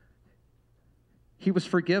 He was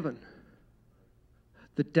forgiven.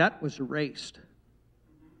 The debt was erased,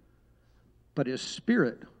 but his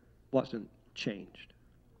spirit wasn't changed.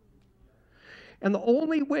 And the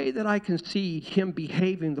only way that I can see him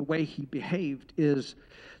behaving the way he behaved is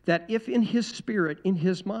that if in his spirit, in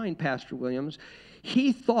his mind, Pastor Williams,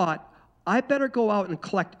 he thought, I better go out and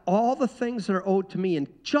collect all the things that are owed to me, and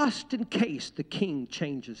just in case the king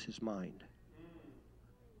changes his mind.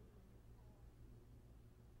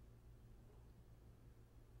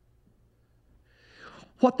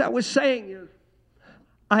 What that was saying is,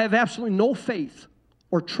 I have absolutely no faith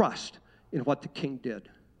or trust in what the king did.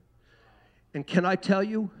 And can I tell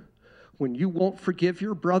you, when you won't forgive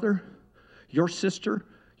your brother, your sister,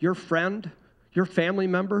 your friend, your family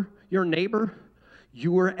member, your neighbor,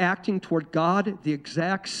 you are acting toward God the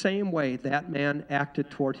exact same way that man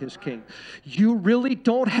acted toward his king. You really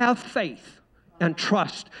don't have faith and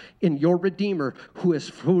trust in your Redeemer who has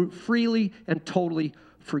freely and totally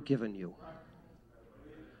forgiven you.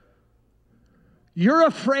 You're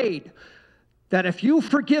afraid that if you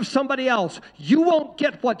forgive somebody else, you won't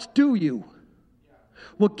get what's due you.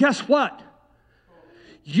 Well, guess what?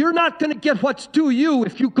 You're not going to get what's due you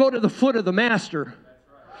if you go to the foot of the Master.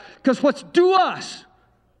 Because what's due us.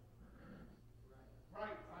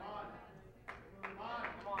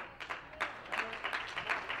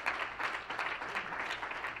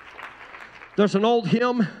 There's an old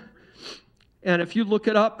hymn, and if you look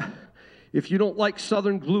it up, if you don't like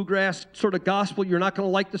Southern bluegrass sort of gospel, you're not going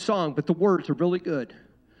to like the song, but the words are really good.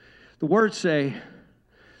 The words say,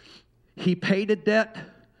 he paid a debt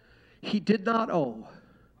he did not owe.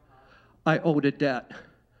 I owed a debt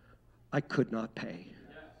I could not pay.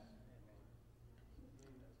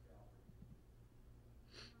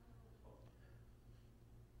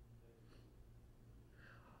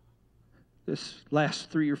 This last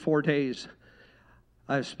 3 or 4 days,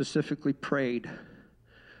 I've specifically prayed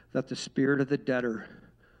that the spirit of the debtor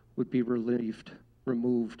would be relieved,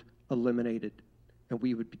 removed, eliminated, and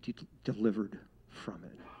we would be delivered from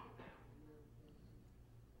it.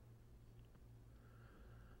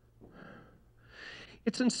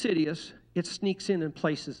 It's insidious. It sneaks in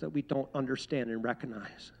places that we don't understand and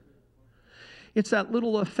recognize. It's that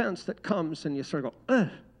little offense that comes and you sort of go,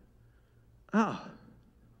 oh.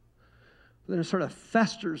 Then it sort of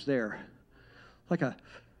festers there like a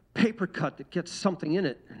paper cut that gets something in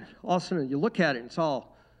it. And all of a sudden you look at it and it's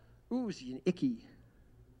all oozy and icky.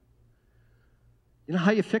 You know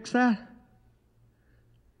how you fix that?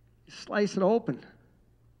 You slice it open.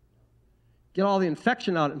 Get all the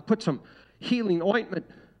infection out and put some healing ointment.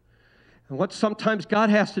 And what sometimes God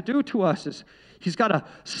has to do to us is he's got to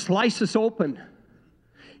slice us open.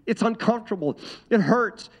 It's uncomfortable. It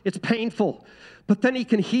hurts. It's painful. But then he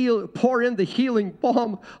can pour in the healing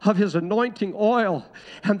balm of his anointing oil.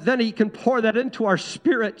 And then he can pour that into our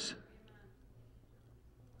spirits.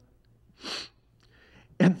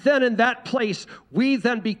 And then in that place, we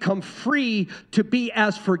then become free to be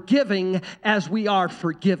as forgiving as we are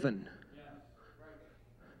forgiven.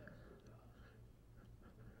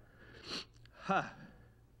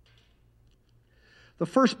 The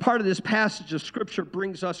first part of this passage of Scripture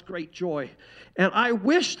brings us great joy. And I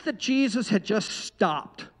wish that Jesus had just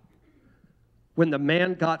stopped when the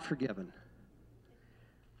man got forgiven.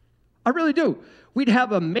 I really do. We'd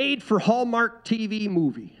have a made-for-Hallmark TV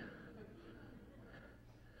movie.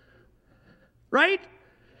 Right?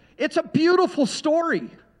 It's a beautiful story.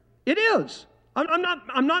 It is.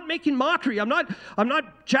 I'm not making mockery. I'm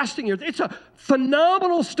not jesting here. It's a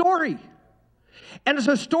phenomenal story. And it's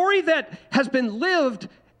a story that has been lived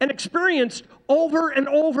and experienced over and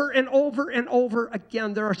over and over and over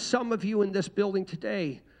again. There are some of you in this building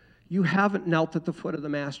today, you haven't knelt at the foot of the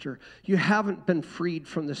Master. You haven't been freed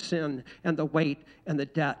from the sin and the weight and the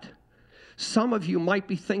debt. Some of you might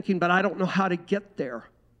be thinking, but I don't know how to get there.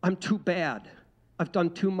 I'm too bad. I've done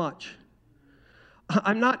too much.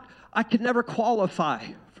 I could never qualify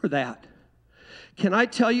for that. Can I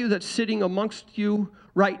tell you that sitting amongst you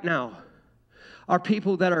right now are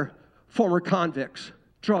people that are former convicts,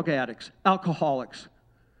 drug addicts, alcoholics.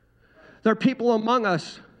 There are people among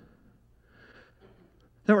us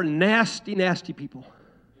that are nasty, nasty people.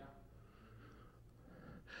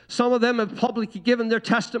 Some of them have publicly given their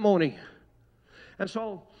testimony. And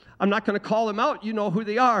so I'm not going to call them out. You know who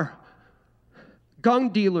they are. Gun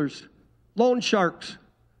dealers, loan sharks.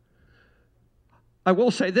 I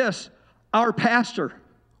will say this. Our pastor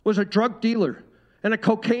was a drug dealer and a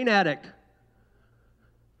cocaine addict.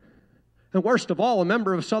 And worst of all, a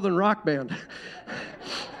member of a Southern rock band.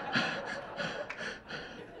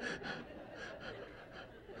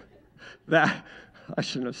 That, I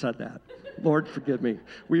shouldn't have said that. Lord, forgive me.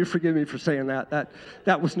 Will you forgive me for saying that?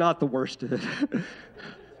 That was not the worst of it.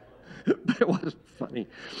 But it was funny.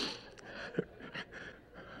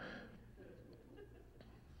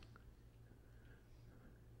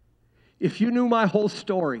 If you knew my whole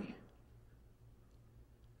story,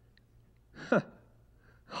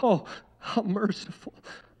 oh, how merciful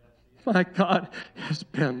my God has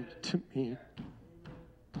been to me.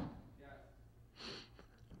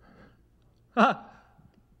 I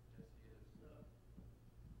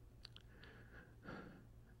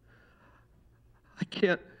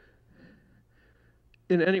can't,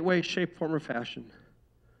 in any way, shape, form, or fashion,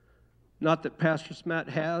 not that Pastor Matt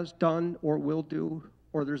has done or will do,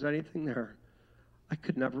 or there's anything there, I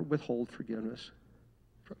could never withhold forgiveness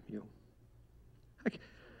from you.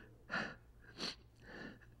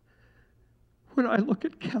 When I look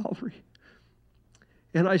at Calvary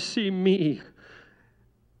and I see me,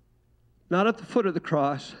 not at the foot of the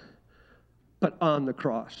cross, but on the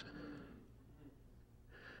cross,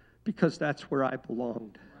 because that's where I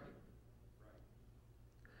belonged.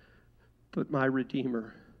 But my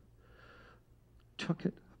Redeemer took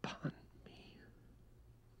it upon me.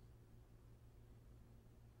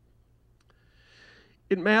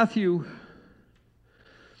 In Matthew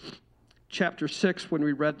chapter 6, when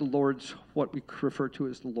we read what we refer to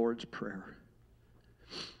as the Lord's Prayer,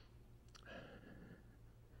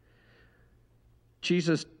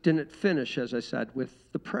 Jesus didn't finish, as I said, with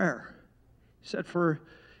the prayer. He said, "For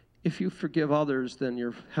if you forgive others, then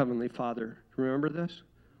your heavenly Father," remember this,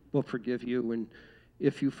 "will forgive you. And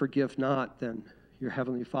if you forgive not, then your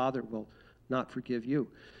heavenly Father will not forgive you."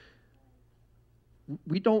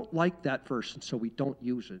 We don't like that verse, and so we don't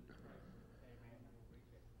use it.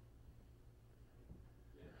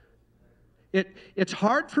 It's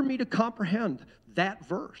hard for me to comprehend that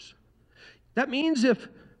verse. That means if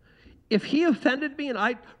he offended me and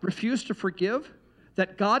I refuse to forgive,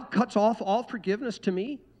 that God cuts off all forgiveness to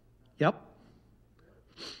me? Yep.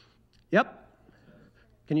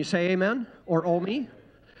 Can you say amen or oh me?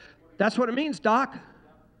 That's what it means, Doc.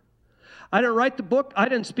 I didn't write the book. I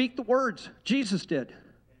didn't speak the words. Jesus did.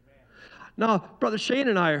 Now, Brother Shane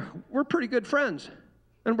and I, we're pretty good friends,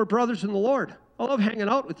 and we're brothers in the Lord. I love hanging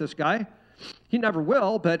out with this guy. He never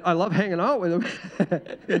will, but I love hanging out with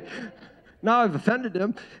him. Now I've offended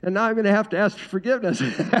him, and now I'm going to have to ask for forgiveness.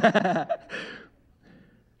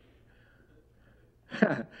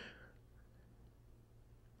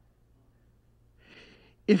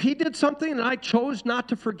 If he did something and I chose not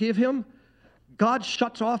to forgive him, God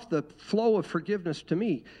shuts off the flow of forgiveness to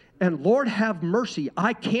me. And Lord have mercy,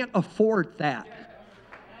 I can't afford that.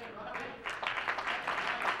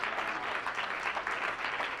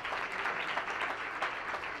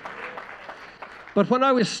 But when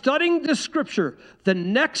I was studying this scripture, the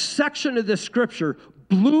next section of this scripture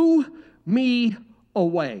blew me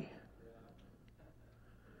away.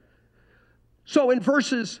 So in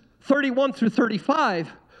verses 31 through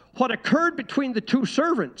 35, what occurred between the two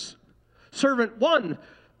servants, servant 1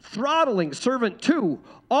 throttling servant 2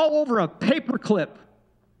 all over a paperclip.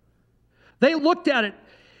 They looked at it.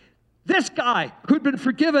 This guy who'd been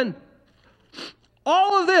forgiven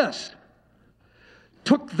all of this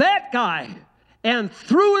took that guy and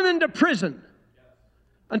threw him into prison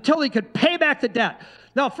until he could pay back the debt.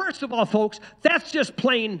 Now, first of all, folks, that's just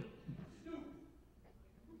plain.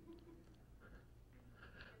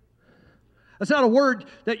 That's not a word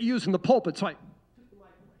that you use in the pulpit. So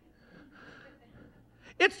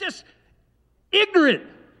it's just ignorant.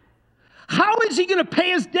 How is he going to pay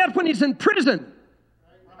his debt when he's in prison?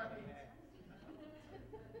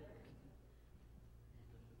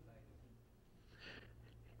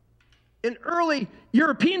 In early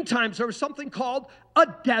European times, there was something called a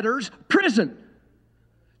debtor's prison.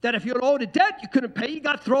 That if you owed a debt you couldn't pay, you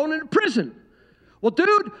got thrown into prison. Well,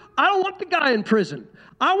 dude, I don't want the guy in prison.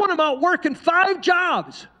 I want him out working 5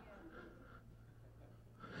 jobs.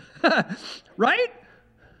 Right?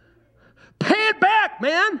 Pay it back,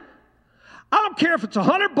 man. I don't care if it's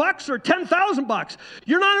 $100 or $10,000.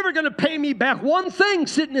 You're not ever going to pay me back one thing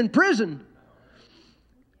sitting in prison.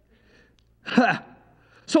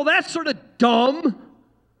 So that's sort of dumb.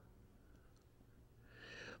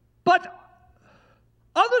 But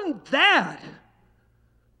other than that,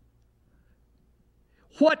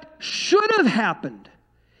 what should have happened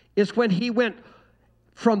is when he went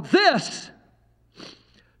from this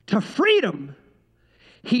to freedom,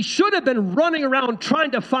 he should have been running around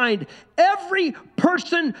trying to find every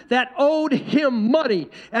person that owed him money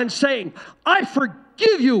and saying, I forgive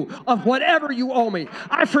forgive you of whatever you owe me.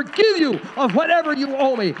 I forgive you of whatever you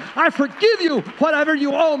owe me. I forgive you whatever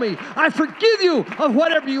you owe me. I forgive you of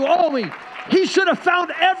whatever you owe me. He should have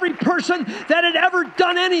found every person that had ever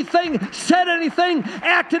done anything, said anything,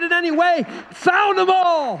 acted in any way, found them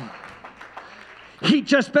all. He'd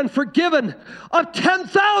just been forgiven of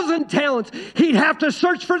 10,000 talents. He'd have to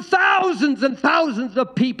search for thousands and thousands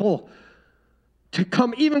of people to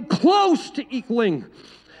come even close to equaling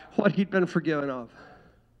what he'd been forgiven of.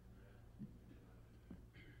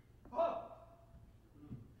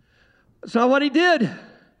 That's not what he did.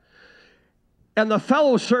 And the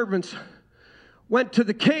fellow servants went to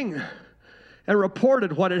the king and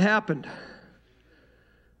reported what had happened.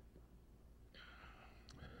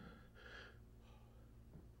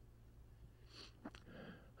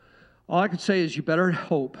 All I can say is you better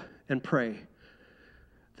hope and pray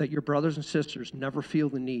that your brothers and sisters never feel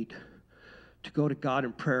the need to go to God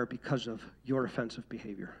in prayer because of your offensive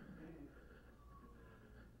behavior.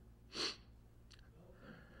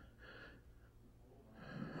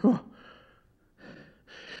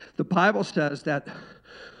 The Bible says that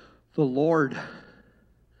the Lord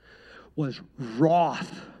was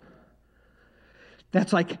wroth.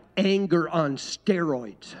 That's like anger on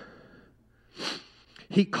steroids.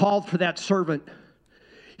 He called for that servant.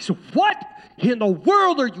 He said, "What in the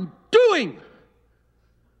world are you doing?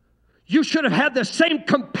 You should have had the same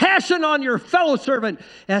compassion on your fellow servant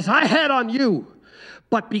as I had on you.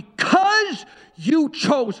 But because you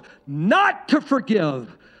chose not to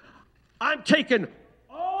forgive, I'm taking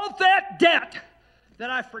all that debt that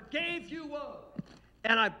I forgave you of,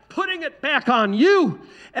 and I'm putting it back on you,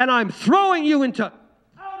 and I'm throwing you into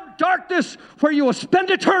outer darkness where you will spend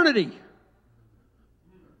eternity."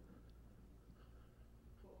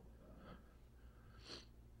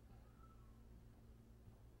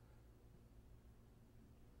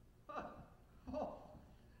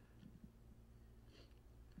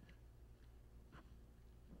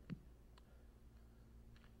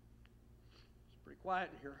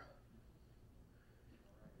 Quiet in here,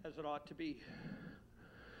 as it ought to be.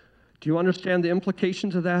 Do you understand the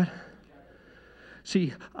implications of that?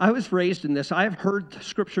 See, I was raised in this. I have heard the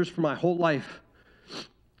scriptures for my whole life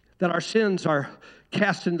that our sins are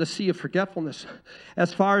cast in the sea of forgetfulness.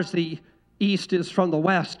 As far as the east is from the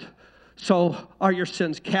west, so are your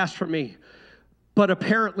sins cast from me. But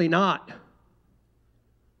apparently not,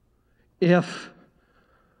 if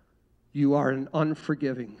you are an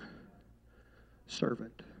unforgiving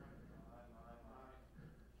servant.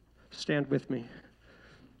 Stand with me.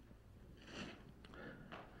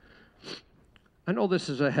 I know this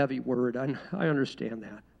is a heavy word. I understand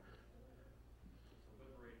that.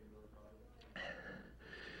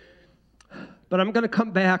 But I'm going to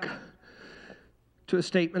come back to a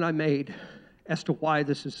statement I made as to why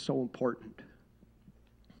this is so important.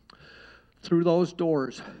 Through those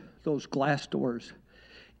doors, those glass doors,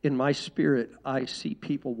 in my spirit, I see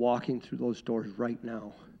people walking through those doors right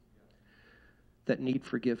now that need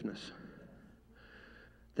forgiveness.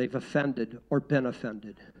 They've offended or been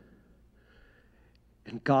offended.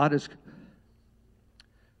 And God is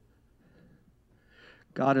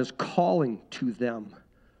calling to them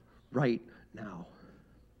right now.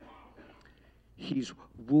 He's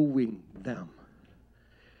wooing them.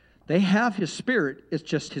 They have His Spirit. It's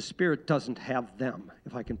just His Spirit doesn't have them,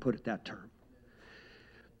 if I can put it that term.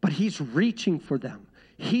 But He's reaching for them.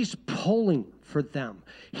 He's pulling for them.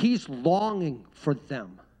 He's longing for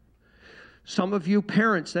them. Some of you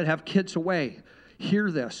parents that have kids away, hear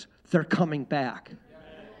this. They're coming back.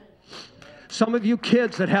 Some of you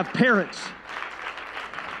kids that have parents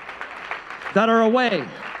that are away,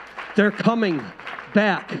 they're coming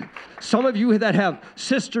back. Some of you that have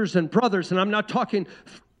sisters and brothers, and I'm not talking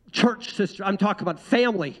church sister, I'm talking about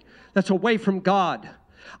family that's away from God.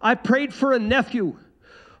 I prayed for a nephew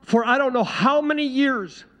for I don't know how many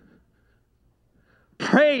years,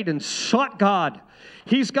 prayed and sought God.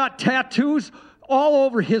 He's got tattoos all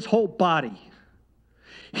over his whole body.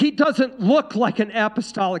 He doesn't look like an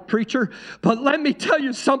apostolic preacher, but let me tell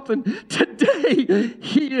you something. Today,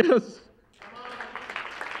 he is.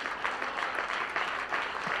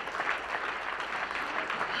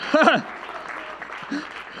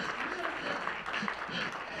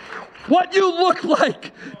 What you look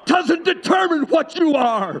like doesn't determine what you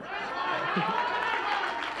are.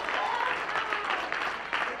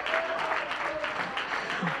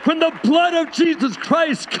 When the blood of Jesus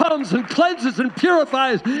Christ comes and cleanses and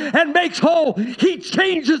purifies and makes whole, He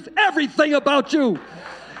changes everything about you.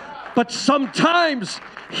 But sometimes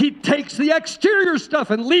He takes the exterior stuff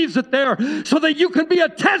and leaves it there so that you can be a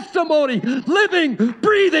testimony, living,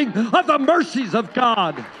 breathing of the mercies of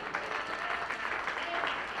God.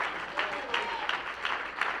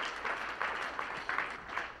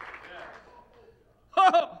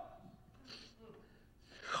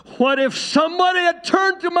 What if somebody had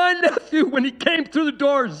turned to my nephew when he came through the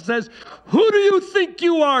doors and says, who do you think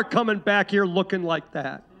you are coming back here looking like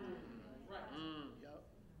that?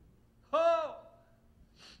 Oh.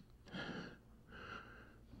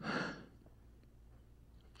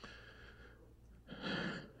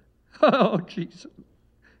 Oh, Jesus.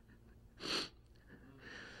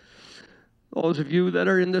 Those of you that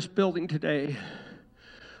are in this building today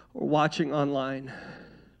or watching online,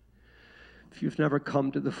 if you've never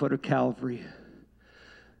come to the foot of Calvary,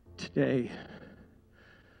 today,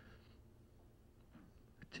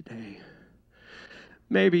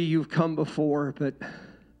 maybe you've come before, but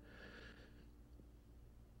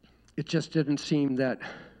it just didn't seem that,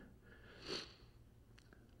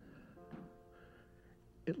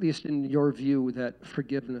 at least in your view, that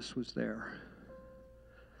forgiveness was there.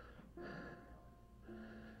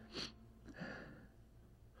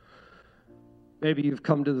 Maybe you've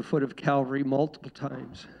come to the foot of Calvary multiple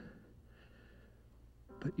times,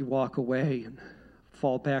 but you walk away and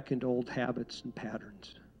fall back into old habits and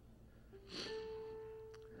patterns.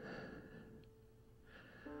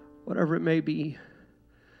 Whatever it may be,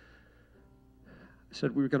 I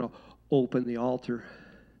said we were going to open the altar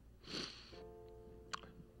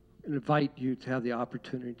and invite you to have the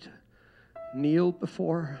opportunity to kneel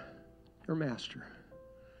before your Master.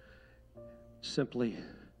 Simply,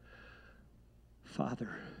 Father,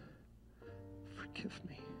 forgive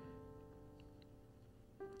me.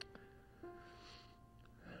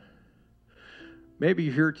 Maybe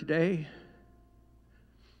you're here today.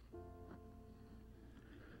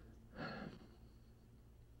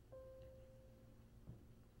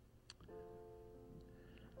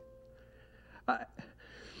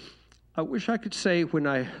 I wish I could say when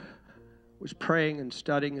I was praying and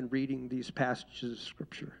studying and reading these passages of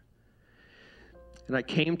Scripture, and I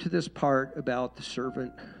came to this part about the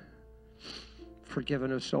servant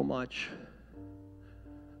forgiven us so much,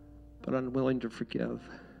 but unwilling to forgive.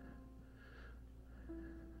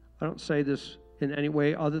 I don't say this in any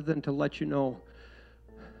way other than to let you know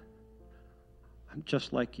I'm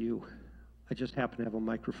just like you. I just happen to have a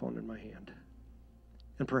microphone in my hand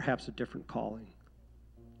and perhaps a different calling.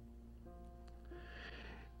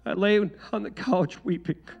 I lay on the couch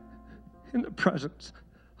weeping in the presence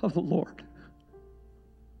of the Lord,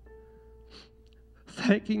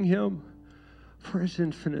 thanking Him for His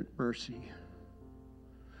infinite mercy,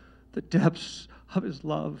 the depths of His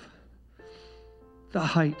love, the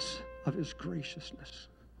heights of His graciousness.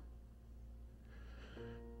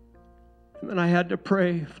 And then I had to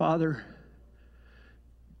pray, Father,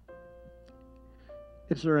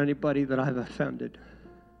 is there anybody that I've offended?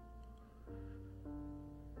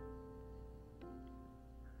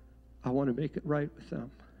 I want to make it right with them.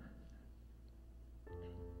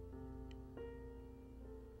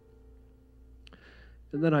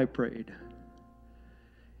 And then I prayed,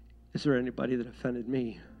 is there anybody that offended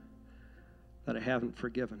me that I haven't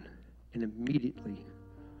forgiven? And immediately,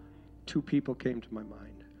 2 people came to my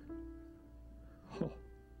mind. Oh.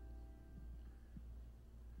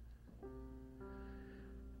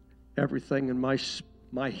 Everything in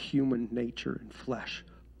my human nature and flesh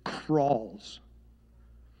crawls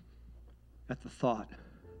at the thought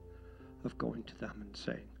of going to them and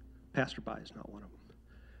saying, Pastor Bai is not one of them,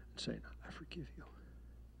 and saying, I forgive you.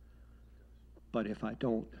 But if I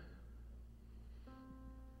don't,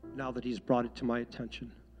 now that He's brought it to my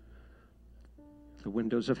attention, the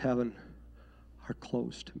windows of heaven are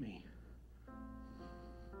closed to me.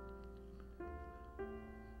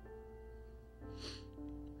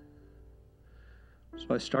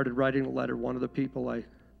 So I started writing a letter. One of the people I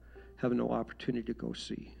have no opportunity to go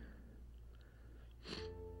see.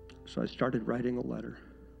 So I started writing a letter.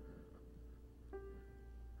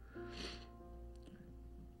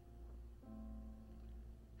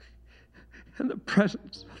 In the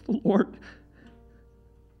presence of the Lord,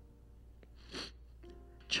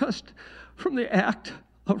 just from the act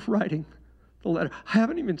of writing the letter. I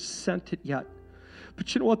haven't even sent it yet.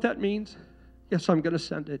 But you know what that means? Yes, I'm going to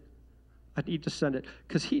send it. I need to send it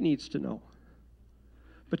because He needs to know.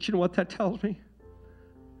 But you know what that tells me?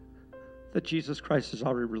 That Jesus Christ has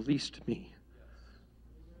already released me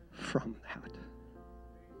from that.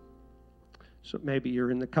 So maybe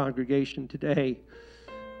you're in the congregation today,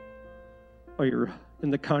 or you're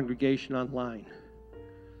in the congregation online,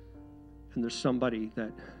 and there's somebody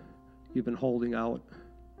that you've been holding out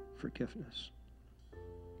forgiveness.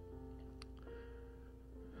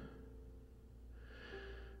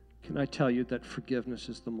 Can I tell you that forgiveness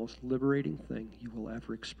is the most liberating thing you will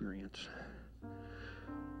ever experience?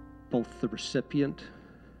 Both the recipient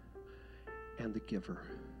and the giver.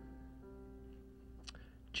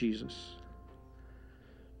 Jesus,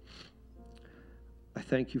 I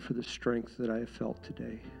thank you for the strength that I have felt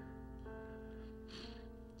today.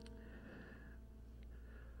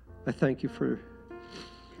 I thank you for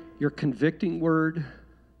your convicting word,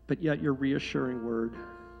 but yet your reassuring word,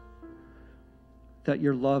 that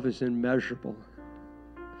your love is immeasurable,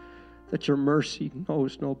 that your mercy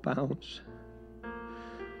knows no bounds,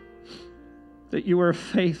 that you are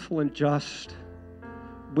faithful and just,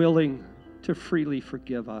 willing to freely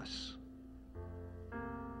forgive us.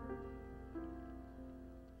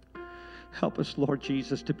 Help us, Lord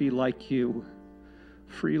Jesus, to be like you.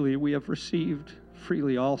 Freely we have received,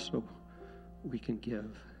 freely also we can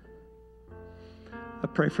give. I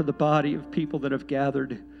pray for the body of people that have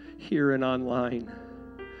gathered here and online.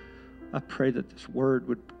 I pray that this word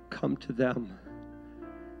would come to them,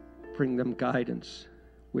 bring them guidance,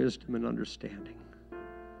 wisdom, and understanding.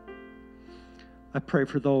 I pray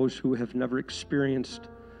for those who have never experienced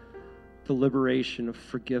the liberation of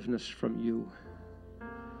forgiveness from you,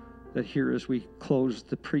 that here as we close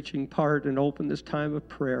the preaching part and open this time of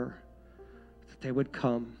prayer, that they would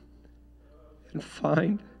come and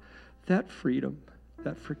find that freedom,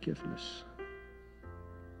 that forgiveness.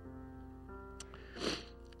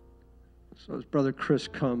 So as Brother Chris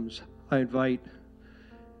comes, I invite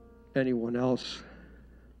anyone else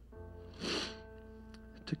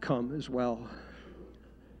to come as well.